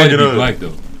 It had to fucking, be black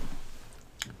though.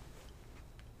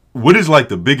 What is like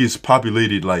the biggest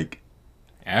populated like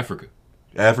Africa.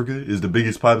 Africa is the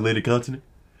biggest populated continent?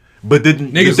 But the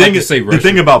Niggas thing like to is, say the Russia.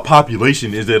 thing about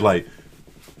population is that like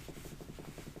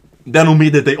that don't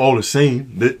mean that they all the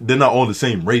same. They're not all the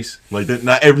same race. Like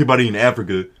not everybody in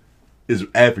Africa is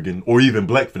African or even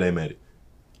black for that matter.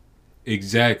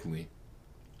 Exactly.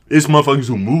 It's motherfuckers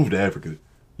who moved to Africa.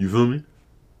 You feel me?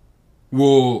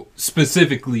 Well,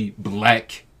 specifically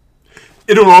black.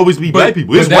 It don't always be But- black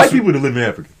people. but It's that's- white people that live in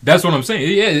Africa. That's what I'm saying.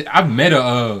 Yeah, I've met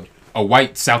a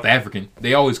white South African.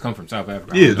 They always come from South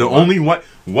Africa. I Yeah, don't the know why. only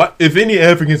what if any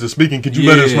Africans are speaking, could you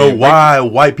let us Yeah, know break- why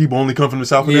white people only come from the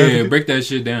south of Yeah, Africa? break that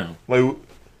shit down. Like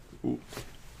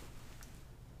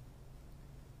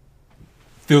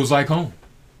Feels like home.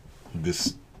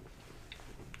 this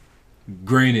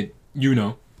Granted, you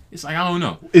know, it's like I don't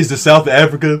know. is the South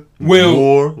Africa Well-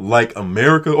 more like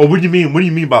America, or what do you mean? What do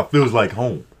you mean by feels like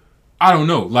home? I don't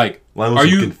know. Like, Like are some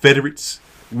you Confederates?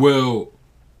 well?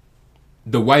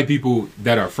 The white people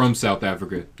that are from South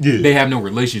Africa, Yeah. they have no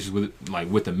relationship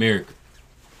with America.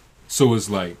 So it's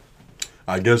like,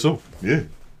 I guess so. Yeah.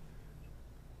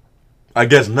 I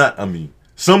guess not. I mean,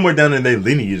 somewhere down in their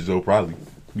lineage, though, probably.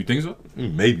 you think so?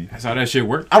 Maybe. That's how that shit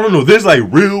works. I don't know. There's like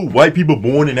real white people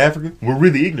born in Africa. We're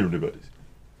really ignorant about this.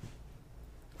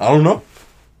 I don't know.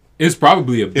 It's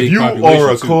probably a big If you population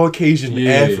are a too. Caucasian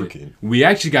Yeah. African, We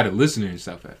actually got a listener in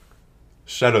South Africa.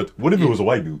 shout out. What if it was a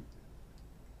white dude?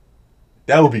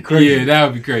 That would be crazy. Yeah, that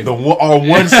would be crazy. Our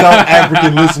one South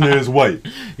African listener is white.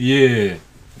 Yeah,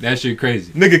 that shit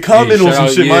crazy. Nigga, comment Hey, on shout some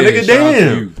out- shit, my yeah, nigga. shout out to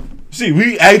Damn. you. See,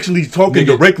 we actually talking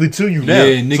Nigga. directly to you now,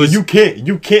 Yeah, so niggas-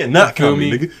 you can't not feel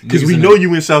comment, me? nigga, because Niggas we in know the-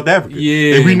 you in South Africa,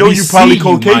 Yeah, and we know you probably see you,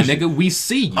 my Caucasian. nigga. We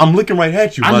see you. I'm looking right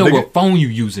at you, I my know nigga. what phone you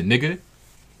using, nigga.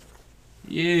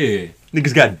 Yeah,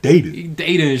 Niggas got data.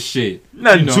 data and shit.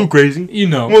 Nothing too crazy. You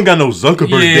know. We don't got no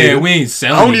Zuckerberg Yeah, data. we ain't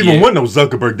selling I don't it even yet. want no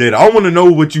Zuckerberg data. I want to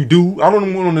know what you do. I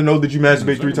don't want to know that you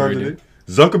masturbate 3 times a Zuckerberg day.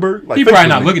 Zuckerberg? Like He probably Facebook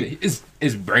not nigga. looking at it.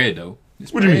 It's bread though.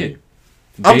 It's What do you bread. mean?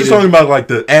 I'm just Data- talking about like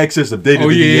the access of data Oh,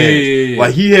 that he yeah, has. yeah, yeah.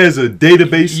 Like he has a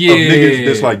database Yeah. of niggas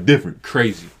that's like different,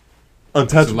 Crazy.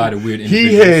 untouchable. a lot of weird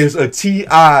He individuals. has a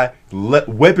TI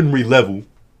weaponry level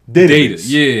Data. database.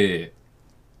 Yeah.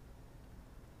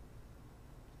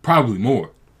 Probably more. I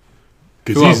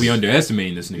 'Cause feel like he's- we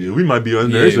underestimating this nigga. Yeah, we might be we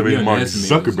underestimating Mark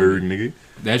underestimating this Zuckerberg, nigga. nigga.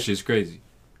 That shit's crazy.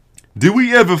 Did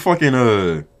we ever fucking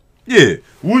yeah?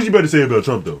 What was you about to say about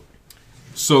Trump though?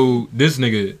 So this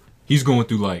nigga, he's going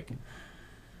through like,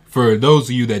 for those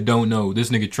of you that don't know, this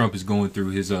nigga Trump is going through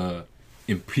his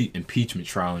impeachment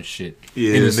trial and shit.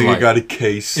 Yeah, and this it's nigga like, got a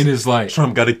case. and it's like,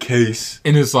 Trump got a case.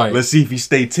 and it's like, Let's see if he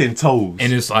stay 10 toes.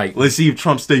 and it's like, Let's see if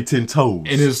Trump stay 10 toes.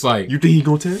 and it's like, You think he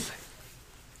gonna tell?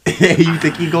 You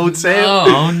think he gonna tell? oh, I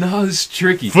don't know, it's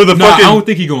tricky. For the Nah, fucking- I don't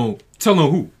think he gonna tell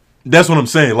him who. That's what I'm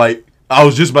saying. Like, I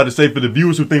was just about to say for the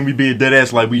viewers who think we being dead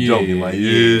ass, like we Yeah, joking. Like, yeah,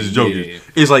 yeah, it's joking. yeah.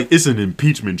 It's like, it's an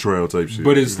impeachment trial type shit.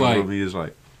 But it's You know what like- I mean? It's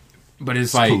like, But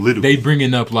it's like political. they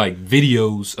bringing up like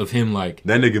videos of him like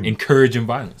that nigga, encouraging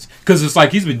violence because it's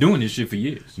like he's been doing this shit for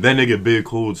years. that nigga Big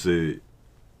Cold said,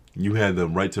 you had the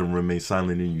right to remain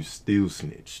silent and you still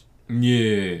snitched.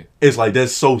 Yeah, It's like,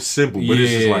 that's so simple, but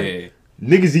it's just like,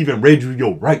 niggas even read you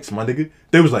your rights, my nigga.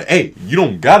 They was like, hey, you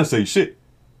don't gotta say shit.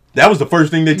 That was the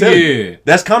first thing they tell Yeah. you.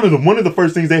 That's kind of one of the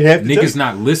first things they have to tell niggas you.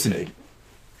 not listening.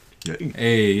 Hey,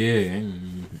 Hey, yeah,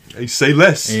 hey, say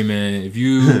less. hey man, if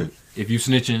you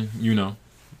snitching, you know,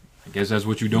 I guess that's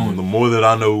what you doing. The more that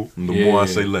I know, the more I Yeah.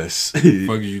 say less. Fuck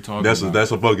is you talking That's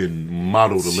about? a fucking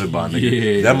motto to live by,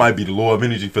 nigga. Yeah. That might be the law of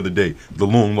energy for the day. The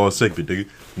long lost secret, nigga.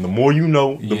 And the more you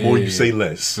know, the more you Yeah. say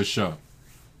less. For sure.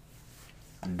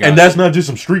 And that's not just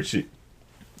some street shit.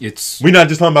 it's We're not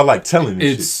just talking about like telling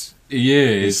this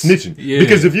shit. it's Snitching. Yeah.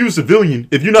 Because if you're a civilian,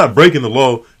 if you're not breaking the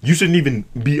law, you shouldn't even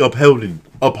be upholding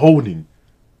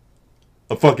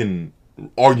a fucking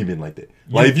argument like that.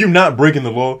 Like if you're not breaking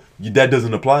the law, that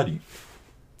doesn't apply to you.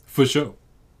 For sure.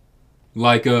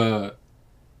 Like,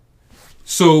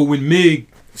 so when Meg,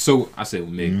 I said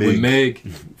when Meg. When Meg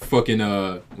fucking,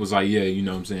 was like, yeah, you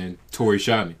know what I'm saying, Tory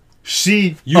shot me.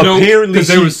 She, You know, apparently, 'cause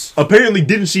there was- apparently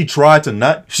didn't she try to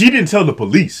not, she didn't tell the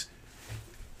police.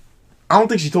 I don't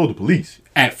think she told the police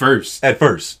At first. at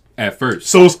first. So,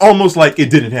 So it's almost like it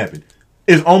didn't happen.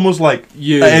 It's almost like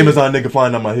Yeah. an Amazon nigga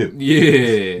flying on my hip.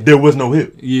 yeah. There was no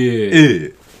hip. Yeah.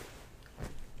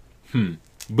 Yeah.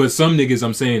 But some niggas,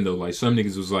 I'm saying though, like some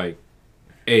niggas was like,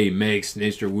 hey, Meg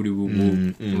snitched or woody woo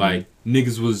woo. Like,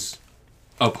 niggas was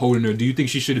upholding her. Do you think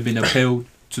she should have been upheld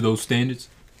to those standards?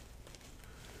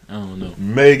 I don't know.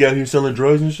 Meg out here selling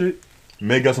drugs and shit.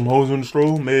 Meg got some hoes on the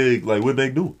stroll. Meg, like, what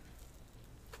Meg do?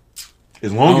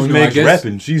 As long I as don't know, I Meg's guess-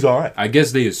 rapping, she's alright. I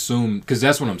guess they assume, because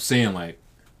that's what I'm saying, like,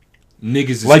 niggas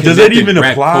is Like, does that connecting even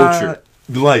rap apply?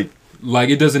 culture. Like,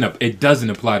 It doesn't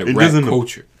apply to It rap doesn't-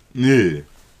 culture. yeah.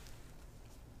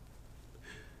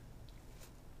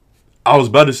 I was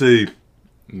about to say,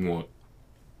 What?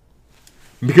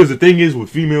 because the thing is with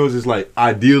females, it's like,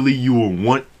 ideally you will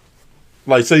want,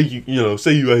 like, say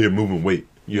say you out here moving weight.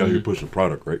 You out here pushing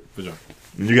product, right? For sure.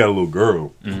 And you got a little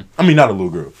girl. I mean, not a little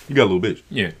girl. You got a little bitch.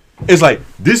 Yeah. It's like,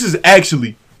 this is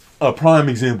actually a prime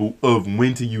example of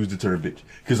when to use the term bitch.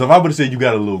 Because if I would have said you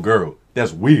got a little girl,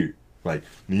 that's weird. Like,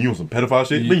 you on some pedophile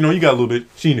shit? But you got a little bitch.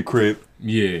 She in the crib.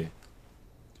 Yeah.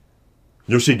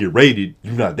 Your shit get raided.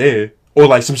 You not there. Or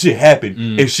like some shit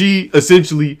happened. And she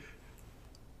essentially,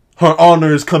 her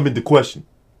honor is come into question.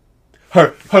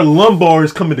 Her lumbar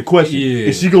is coming into question. Yeah.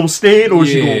 Is she gonna stand or is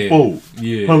she Yeah. gonna fold?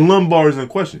 Yeah. Her lumbar is in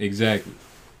question. Exactly.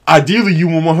 Ideally, you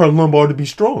want her lumbar to be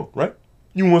strong, right?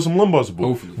 You want some lumbar support.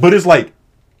 Hopefully. But it's like,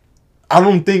 I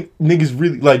don't think niggas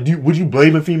really, like, would you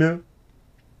blame a female?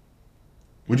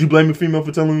 Would you blame a female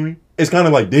for telling me? It's kind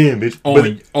of like, damn, bitch.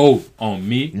 On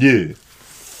me? Yeah.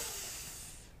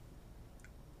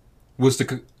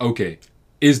 Okay.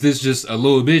 Is this just a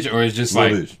little bitch or is just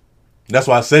Little like, bitch. That's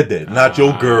why I said that. Not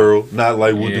your girl. Not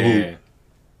like what the yeah.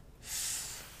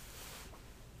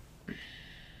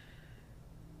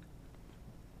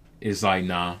 It's like,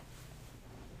 nah.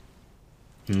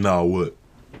 Nah, what?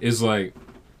 It's like,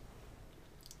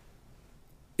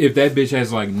 if that bitch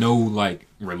has like no like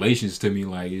relations to me,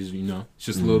 like, is it's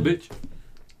just a little bitch.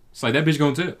 It's like that bitch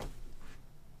gonna tell.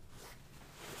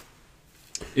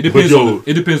 It depends on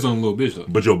it depends on the little bitch though.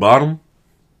 But your bottom,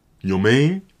 your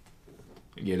main,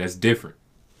 Yeah, that's different.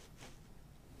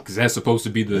 Cause that's supposed to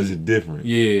be the. that's different.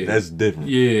 Yeah, That's different.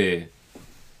 Yeah,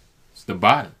 it's the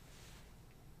bottom.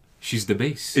 She's the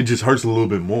base. It just hurts a little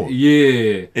bit more.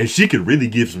 Yeah, And she could really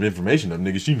give some information up,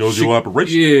 nigga. She knows your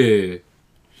operation. Yeah,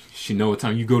 she know what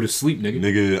time you go to sleep, nigga.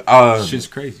 Nigga, Shit's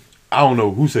crazy. I don't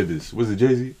know who said this. Was it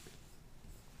Jay-Z?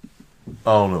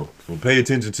 I don't know. So pay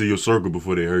attention to your circle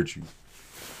before they hurt you.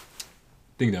 I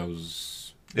think that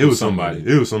was. It was somebody.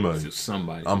 It was somebody. It was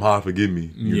somebody. I'm high, forgive me.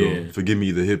 You know, forgive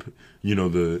me the hip, you know,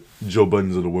 the Joe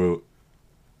Buttons of the world.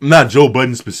 Not Joe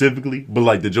Budden specifically, but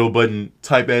like the Joe Budden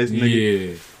type ass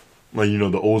nigga. Yeah. Like, you know,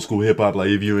 the old school hip hop, like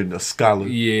if you're in a scholar,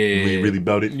 Yeah. you ain't really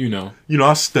about it. You know,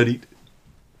 I studied.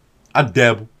 I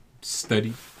dabbled.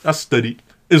 study. I studied.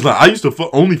 It's like I used to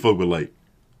only fuck with like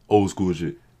old school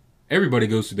shit. Everybody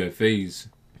goes through that phase.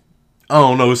 I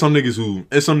don't know. It's some niggas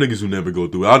who never go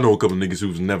through it. I know a couple niggas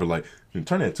who's never like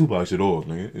turn that Tupac shit off,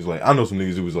 nigga. It's like I know some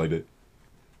niggas who was like that.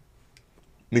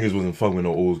 Niggas wasn't fucking with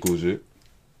no old school shit.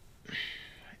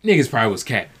 Niggas probably was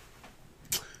capping.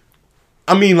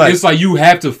 I mean, like It's like you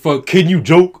have to fuck. can you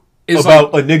joke It's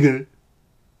about a nigga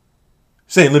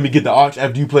saying, "Let me get the arch"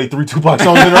 after you play 3 Tupac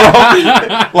songs in a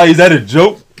row? Like, is that a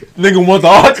joke? Nigga want the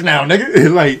arch now,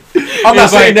 nigga. Like, I'm not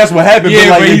It's saying like- that's what happened, yeah, but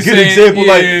like but a he's good saying- example,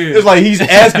 like yeah. it's like he's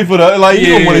asking for the like you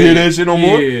don't want to hear that shit no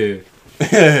more. Yeah.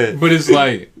 But it's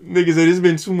like Nigga said it's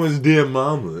been too much dear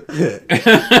mama.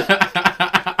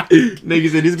 Nigga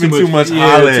said it's been too much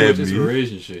holla too at much me.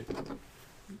 inspiration shit.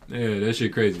 Yeah, that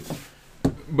shit crazy.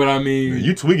 But I mean, Man,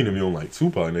 you tweaking if you don't like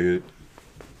Tupac, nigga.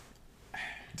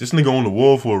 This nigga on the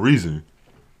wall for a reason.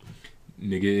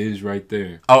 nigga is right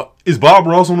there. Is Bob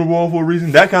Ross on the wall for a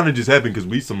reason? That kind of just happened because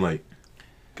we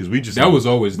just That was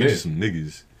always we there. just some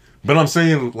niggas. But I'm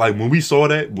saying, like, when we saw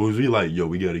that, was we like, yo,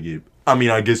 we gotta get. I mean,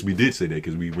 I guess we did say that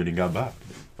because we went and got Bob.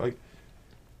 Like,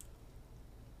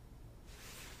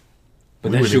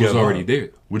 But we that went shit and was got already Bob. there.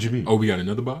 What you mean? Oh, we got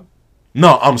another Bob?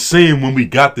 No, I'm saying when we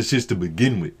got the shits to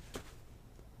begin with.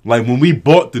 Like, when we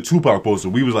bought the Tupac poster,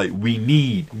 we was like, we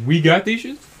need. We got these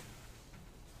shits?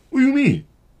 What do you mean?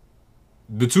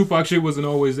 The Tupac shit wasn't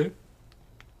always there?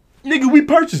 Nigga, we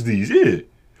purchased these, yeah.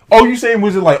 Oh, you saying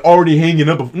was it like already hanging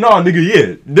up? Nah, nigga,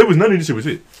 yeah. There was none of this shit was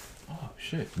it. Oh,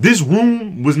 shit. This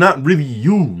room was not really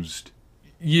used.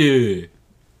 Yeah.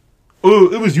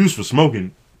 It was used for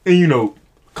smoking. And, you know,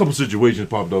 a couple situations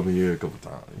popped up in here a couple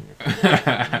times.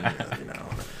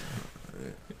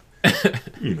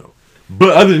 You know.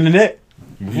 But other than that,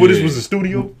 before this was a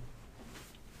studio,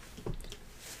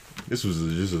 this was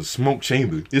just a smoke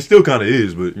chamber. It still kind of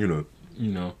is, but, you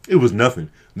know, it was nothing.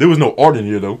 There was no art in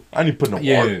here, though. I didn't put no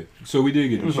Yeah. art. So we did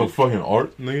get There was this no shit. fucking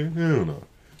art, nigga. Hell no.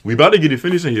 We about to get it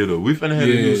finished in here, though. We finna have a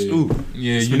new stew.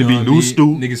 Yeah, It's you finna know be what I new mean? stew.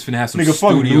 Niggas finna have some Nigga,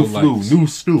 fucking studio new flu, lights. new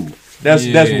stew. That's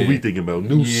what we thinking about.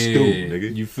 New Yeah. stew,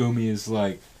 nigga. You feel me? It's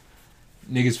like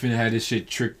niggas finna have this shit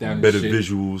tricked out and Better shit.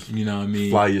 visuals, You know what I mean?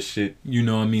 flyer shit, You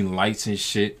know what I mean? Lights and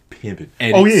shit. pimping.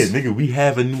 Edits. Oh yeah, nigga, we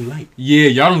have a new light. Yeah,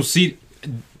 y'all don't see.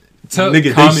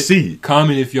 Nigga, comment, they see it.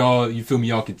 Comment if y'all, you feel me?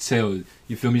 Y'all can tell.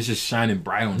 You feel me? It's just shining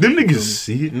bright on Them you feel niggas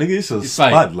see it, nigga. It's a It's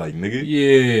like- spotlight, nigga. me?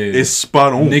 Yeah. It's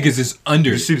spot on. Niggas is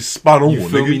under. You it. see the spot on, You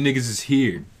feel nigga. me? Niggas is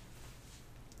here.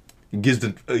 It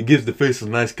gives the face a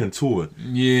nice contour.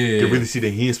 Yeah. You can really see the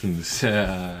enhancements. You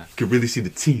can really see the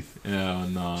teeth. Hell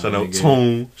no. Shout out nigga.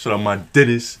 Tone. Shout out my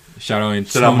dentist. Shout out Antonio.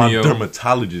 Shout out my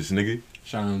dermatologist, nigga.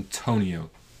 Shout out Antonio.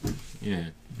 Yeah.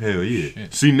 Hell yeah.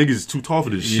 Shit. See, niggas is too tall for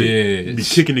this shit. Yeah. You be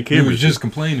kicking the You cameras. was just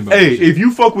complaining about Hey, that shit. if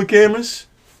you fuck with cameras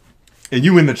and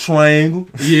you in the triangle,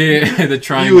 Yeah, the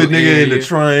triangle. you a nigga in the area,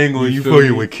 triangle and you feel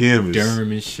fucking me? with cameras.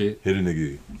 Durham and shit. Hit a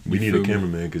nigga. We You need feel a me?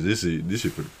 cameraman because this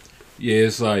shit for Yeah,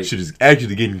 it's like shit is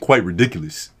actually getting quite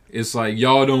ridiculous. it's like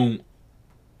y'all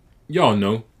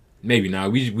know. Maybe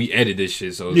not. We edit this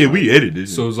shit, so it's Yeah, like, we edit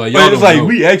this. So it's like But y'all it's don't like know.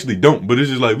 we actually don't, but it's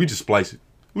just like we just splice it.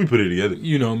 We put it together.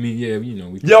 You know me, yeah, you know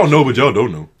we. Y'all know, but y'all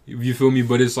don't know. You feel me?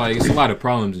 But it's like it's a lot of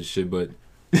problems and shit. But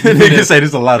Niggas say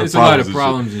there's a lot of it's a lot problems. of and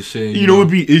problems and shit. shit. You know, it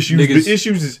be issues. Niggas- The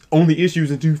issues is only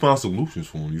issues until you find solutions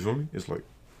for them. You feel me? It's like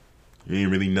there ain't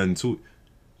really nothing to it.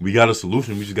 We got a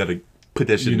solution. We just gotta put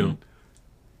that shit You know.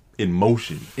 in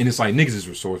motion. And it's like niggas is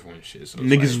resourceful and shit. So it's Niggas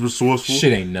like, is resourceful.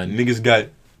 shit ain't nothing. Niggas got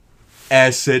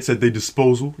assets at their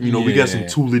disposal. You know, we got some Yeah.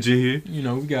 toolage in here, You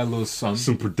know, we got a little something.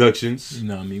 some productions. You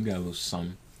know what I mean? We got a little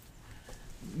something.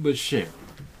 But shit,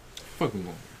 fucking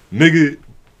going. Nigga,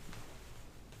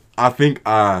 I think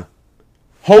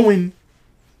hoeing,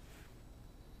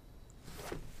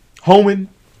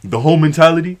 the whole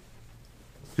mentality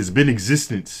has been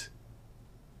existence.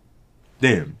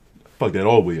 Damn, fuck that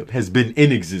all the way up. Has been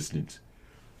in existence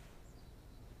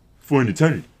for an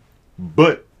eternity.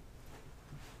 But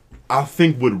I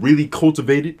think what really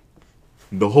cultivated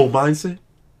the whole mindset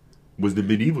was the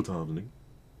medieval times, nigga.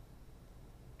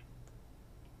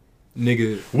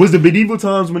 Nigga. Was the medieval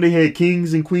times when they had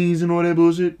kings and queens and all that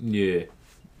bullshit? Yeah.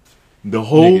 The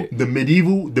whole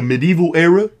Nigga. the medieval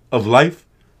era of life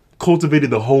cultivated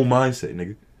the whole mindset,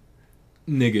 nigga.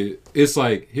 Nigga, it's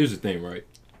like, here's the thing, right?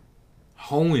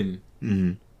 Hoeing,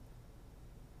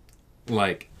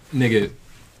 like, nigga,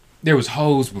 there was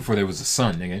hoes before there was a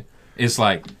sun, nigga. It's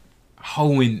like,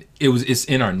 hoeing, it's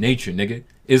in our nature, nigga.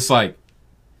 It's like,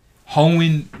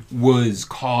 hoeing was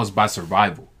caused by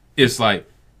survival. It's like,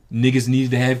 niggas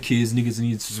needed to have kids, niggas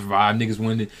needed to survive, niggas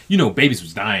wanted to, you know, babies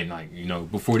was dying, like, you know,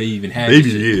 before they even had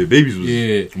babies. shit. Yeah, babies was.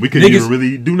 Yeah. We couldn't Niggas- even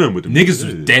really do nothing with them. Niggas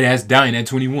Yeah. was dead ass dying at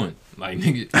 21. Like,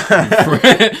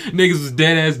 niggas was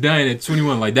dead ass dying at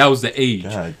 21. Like, that was the age.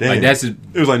 God damn. Like, that's it.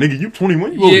 It was like, nigga, you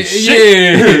 21? You old Yeah, as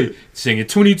shit. yeah. Singing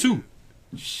 22.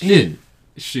 Shit.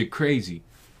 Shit crazy.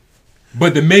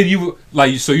 But the medieval,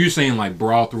 like, so you're saying, like,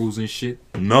 brothels and shit?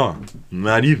 Nah,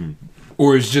 not even.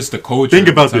 Or it's just the culture? Think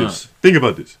of the about time? this. Think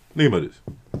about this. Think about this.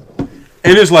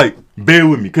 And it's like, bear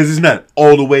with me, because it's not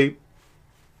all the way.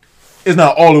 It's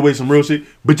not all the way some real shit,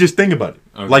 but just think about it.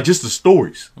 Okay. Like, just the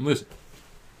stories. I'm listening.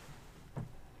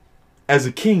 As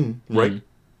a king, right?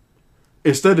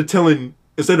 Instead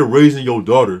of raising your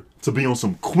daughter to be on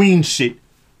some queen shit,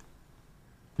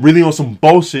 really on some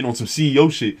boss shit, on some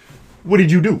CEO shit, what did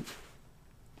you do?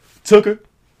 Took her,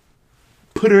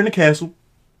 put her in a castle,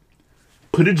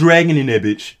 put a dragon in that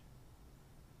bitch,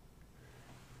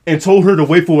 and told her to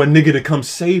wait for a nigga to come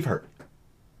save her.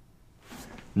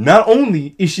 Not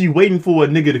only is she waiting for a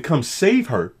nigga to come save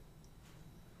her,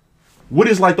 what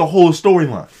is like the whole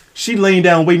storyline? She laying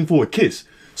down waiting for a kiss.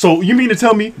 So you mean to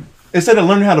tell me, instead of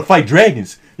learning how to fight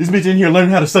dragons, this bitch in here learning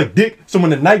how to suck dick, so when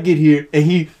the night get here and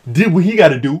he did what he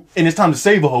gotta do, and it's time to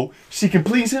save a hoe, she can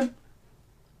please him?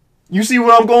 You see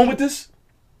where I'm going with this?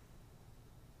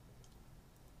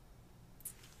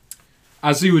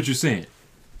 I see what you're saying.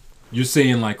 You're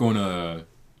saying, like, on a...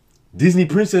 Disney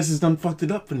princesses done fucked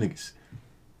it up for niggas.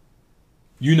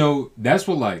 You know, that's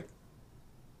what, like,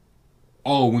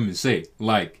 all women say.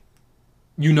 Like,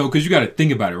 you know, because you got to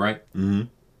think about it, right? Mm-hmm.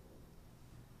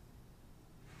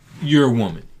 You're a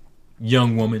woman,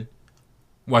 young woman,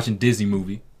 watching Disney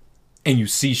movie, and you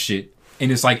see shit,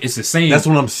 and it's like, it's the same. That's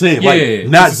what I'm saying. Yeah, Like,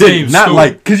 not it's the Disney, same not story.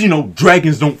 like, because, you know,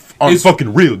 dragons aren't It's-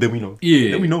 fucking real, that we know.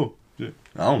 Yeah. That we know. Shit.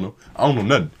 I don't know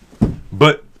nothing.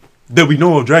 But that we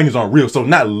know of dragons aren't real. So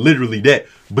not literally that,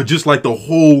 but just like the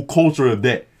whole culture of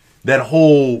that. That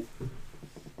whole...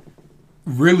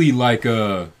 Really, like,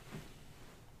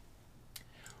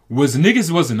 wasn't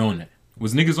on that.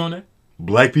 Was niggas on that?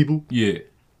 Black people. Yeah.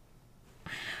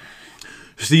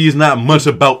 See, it's not much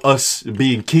about us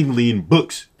being kingly in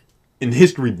books, in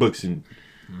history books, and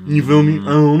you feel me?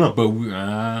 I don't know.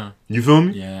 But, You feel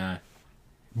me? yeah.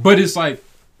 But it's like,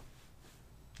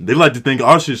 They like to think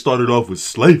our shit started off with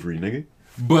slavery, nigga.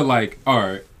 but like, all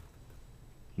right.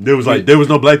 There was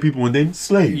no black people and then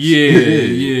slaves. Yeah,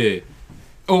 yeah.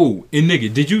 Oh, and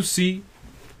nigga, did you see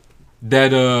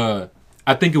that,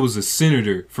 I think it was a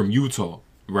senator from Utah,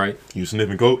 right? You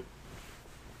sniffing coke?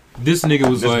 This nigga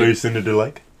was That's like, very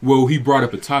senator-like. well, he brought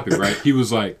up a topic, right? He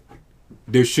was like,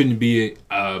 there shouldn't be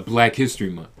a Black History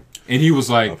Month. And he was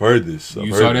like, I've heard this.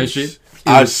 You saw that shit?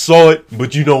 I saw it,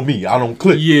 but you know me. I don't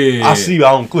click. Yeah. I see,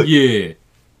 I don't click. yeah,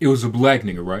 it was a black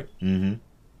nigga, right? Mm-hmm.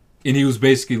 And he was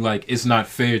basically like, it's not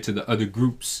fair to the other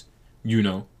groups, you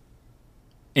know?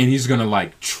 And he's gonna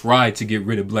like try to get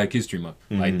rid of Black History Month.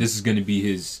 Like, this is gonna be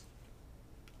his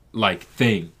like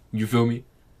thing. You feel me?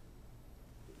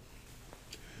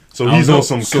 So I he's don't on know.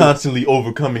 some So- constantly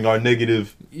overcoming our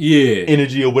negative Yeah.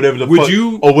 energy or whatever the Would fuck.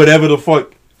 you- Or whatever the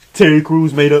fuck Terry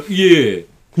Crews made up. Yeah.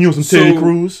 He on some Terry So-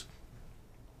 Crews.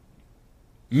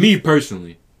 Me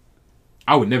personally,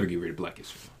 I would never get rid of Black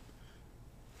History Month.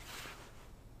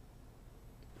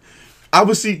 I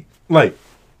would see, like,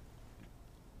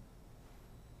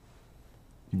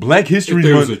 Black If History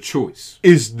there was Month a choice.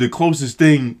 is the closest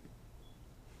thing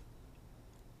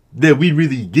that we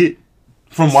really get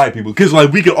from white people. Because,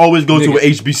 like, we could always go to Nigga. a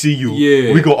HBCU.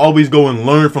 Yeah. We could always go and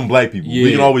learn from black people. We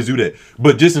Yeah. can always do that.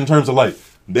 But just in terms of, like,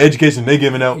 the education they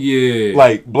giving out, Yeah.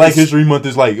 like, Black History Month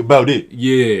is, like, about it.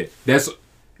 Yeah.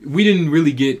 We didn't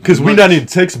really get Because we much- not in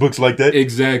textbooks like that.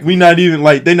 Exactly. We not even,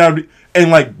 like, they not... And,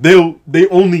 like, they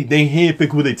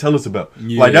handpick who they tell us about.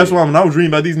 Yeah. Like, that's why when I was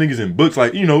reading about these niggas in books,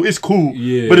 like, you know, it's cool.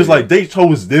 Yeah. But it's like, they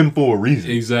chose them for a reason.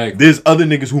 Exactly. There's other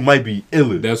niggas who might be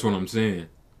iller. That's what I'm saying.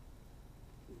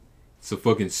 It's a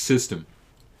fucking system.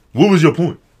 What was your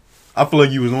point? I feel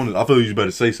like you was on it. I feel like you was about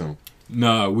to say something.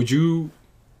 Nah, would you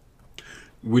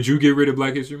Would you get rid of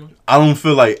Black History Month? I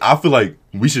feel like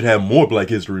we should have more Black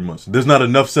History Months. There's not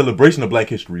enough celebration of Black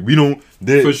History.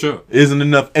 For sure. Isn't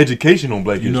enough education on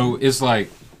Black History. You know, it's like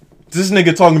this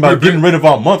nigga talking about getting rid of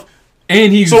our month.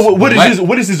 And he's so what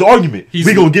is his argument?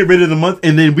 We gonna get rid of the month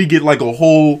and then we get like a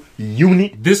whole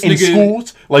unit in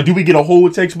schools? Like, do we get a whole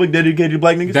textbook dedicated to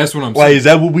Black niggas? That's what I'm saying. saying. Is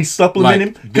that what we supplement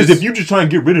him? Because if you just try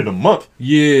and get rid of the month,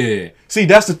 See,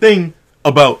 that's the thing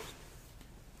about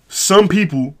some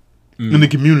people in the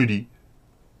community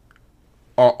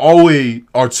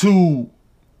are too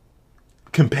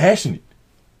compassionate.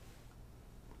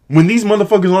 When these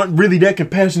motherfuckers aren't really that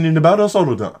compassionate about us all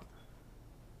the time.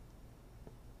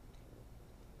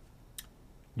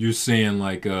 You're saying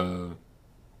like I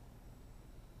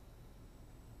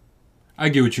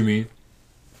get what you mean.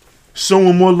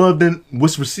 Showing more love than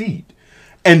what's received.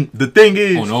 And the thing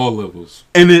is, on all levels.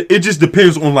 And it just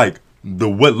depends on like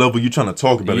what level you're trying to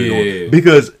talk about it on.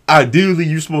 Because ideally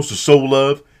you're supposed to show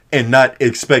love and not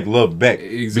expect love back.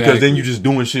 Exactly. Because then you're just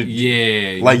doing shit.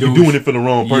 Like you're doing it for the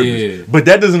wrong purpose. But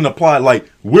that doesn't apply. Like,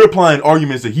 we're applying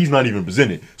arguments that he's not even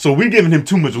presenting. So we're giving him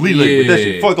too much leeway with that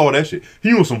shit. Fuck all that shit.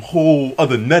 He on some whole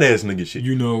other nut ass nigga shit.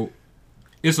 You know,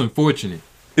 it's unfortunate.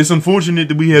 It's unfortunate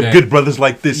that we have good brothers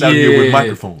like this out here with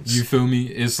microphones. You feel me?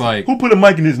 It's like, who put a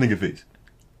mic in this nigga face?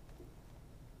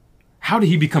 How did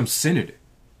he become senator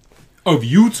of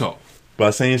Utah? By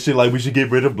saying shit like we should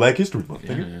get rid of Black History Month.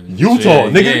 Utah,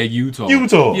 nigga. Yeah,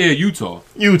 Utah. Yeah, Utah.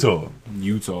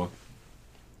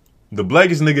 The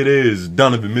blackest nigga there is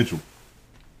Donovan Mitchell.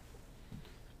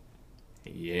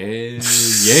 Yeah,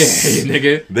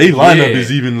 nigga. They lineup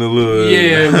is even a little.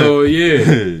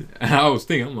 I was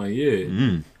thinking, I'm like,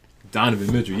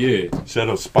 Donovan Mitchell, Shout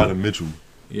out Spider Mitchell.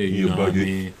 Yeah, you know what I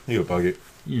mean. He a bucket.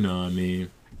 You know what I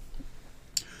mean.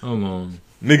 Hold on.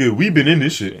 Nigga, we been in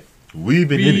this shit. We've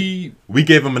been in it. We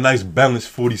gave him a nice balanced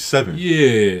 47.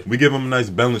 Yeah. We gave him a nice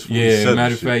balanced 47. Yeah,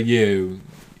 matter of fact,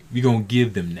 we gonna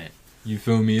give them that. You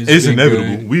feel me? It's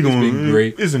inevitable. It's been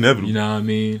great. It's inevitable. You know what I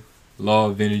mean? Law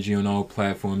of Energy on all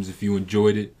platforms. If you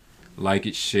enjoyed it, like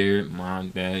it, share it.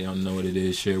 Mind that. Y'all know what it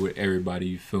is. Share it with everybody.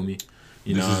 You feel me?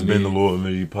 This has been the Law of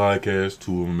Energy podcast,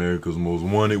 2 of America's Most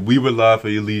Wanted. We were live for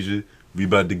your leisure. We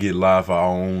about to get live for our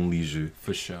own leisure.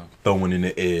 For sure. Throwing in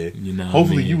the air. You know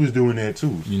hopefully you was doing that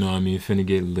too. You know what I mean? Finna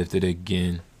get lifted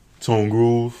again. Tone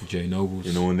Groove. J Nobles.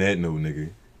 And on that note,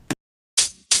 nigga.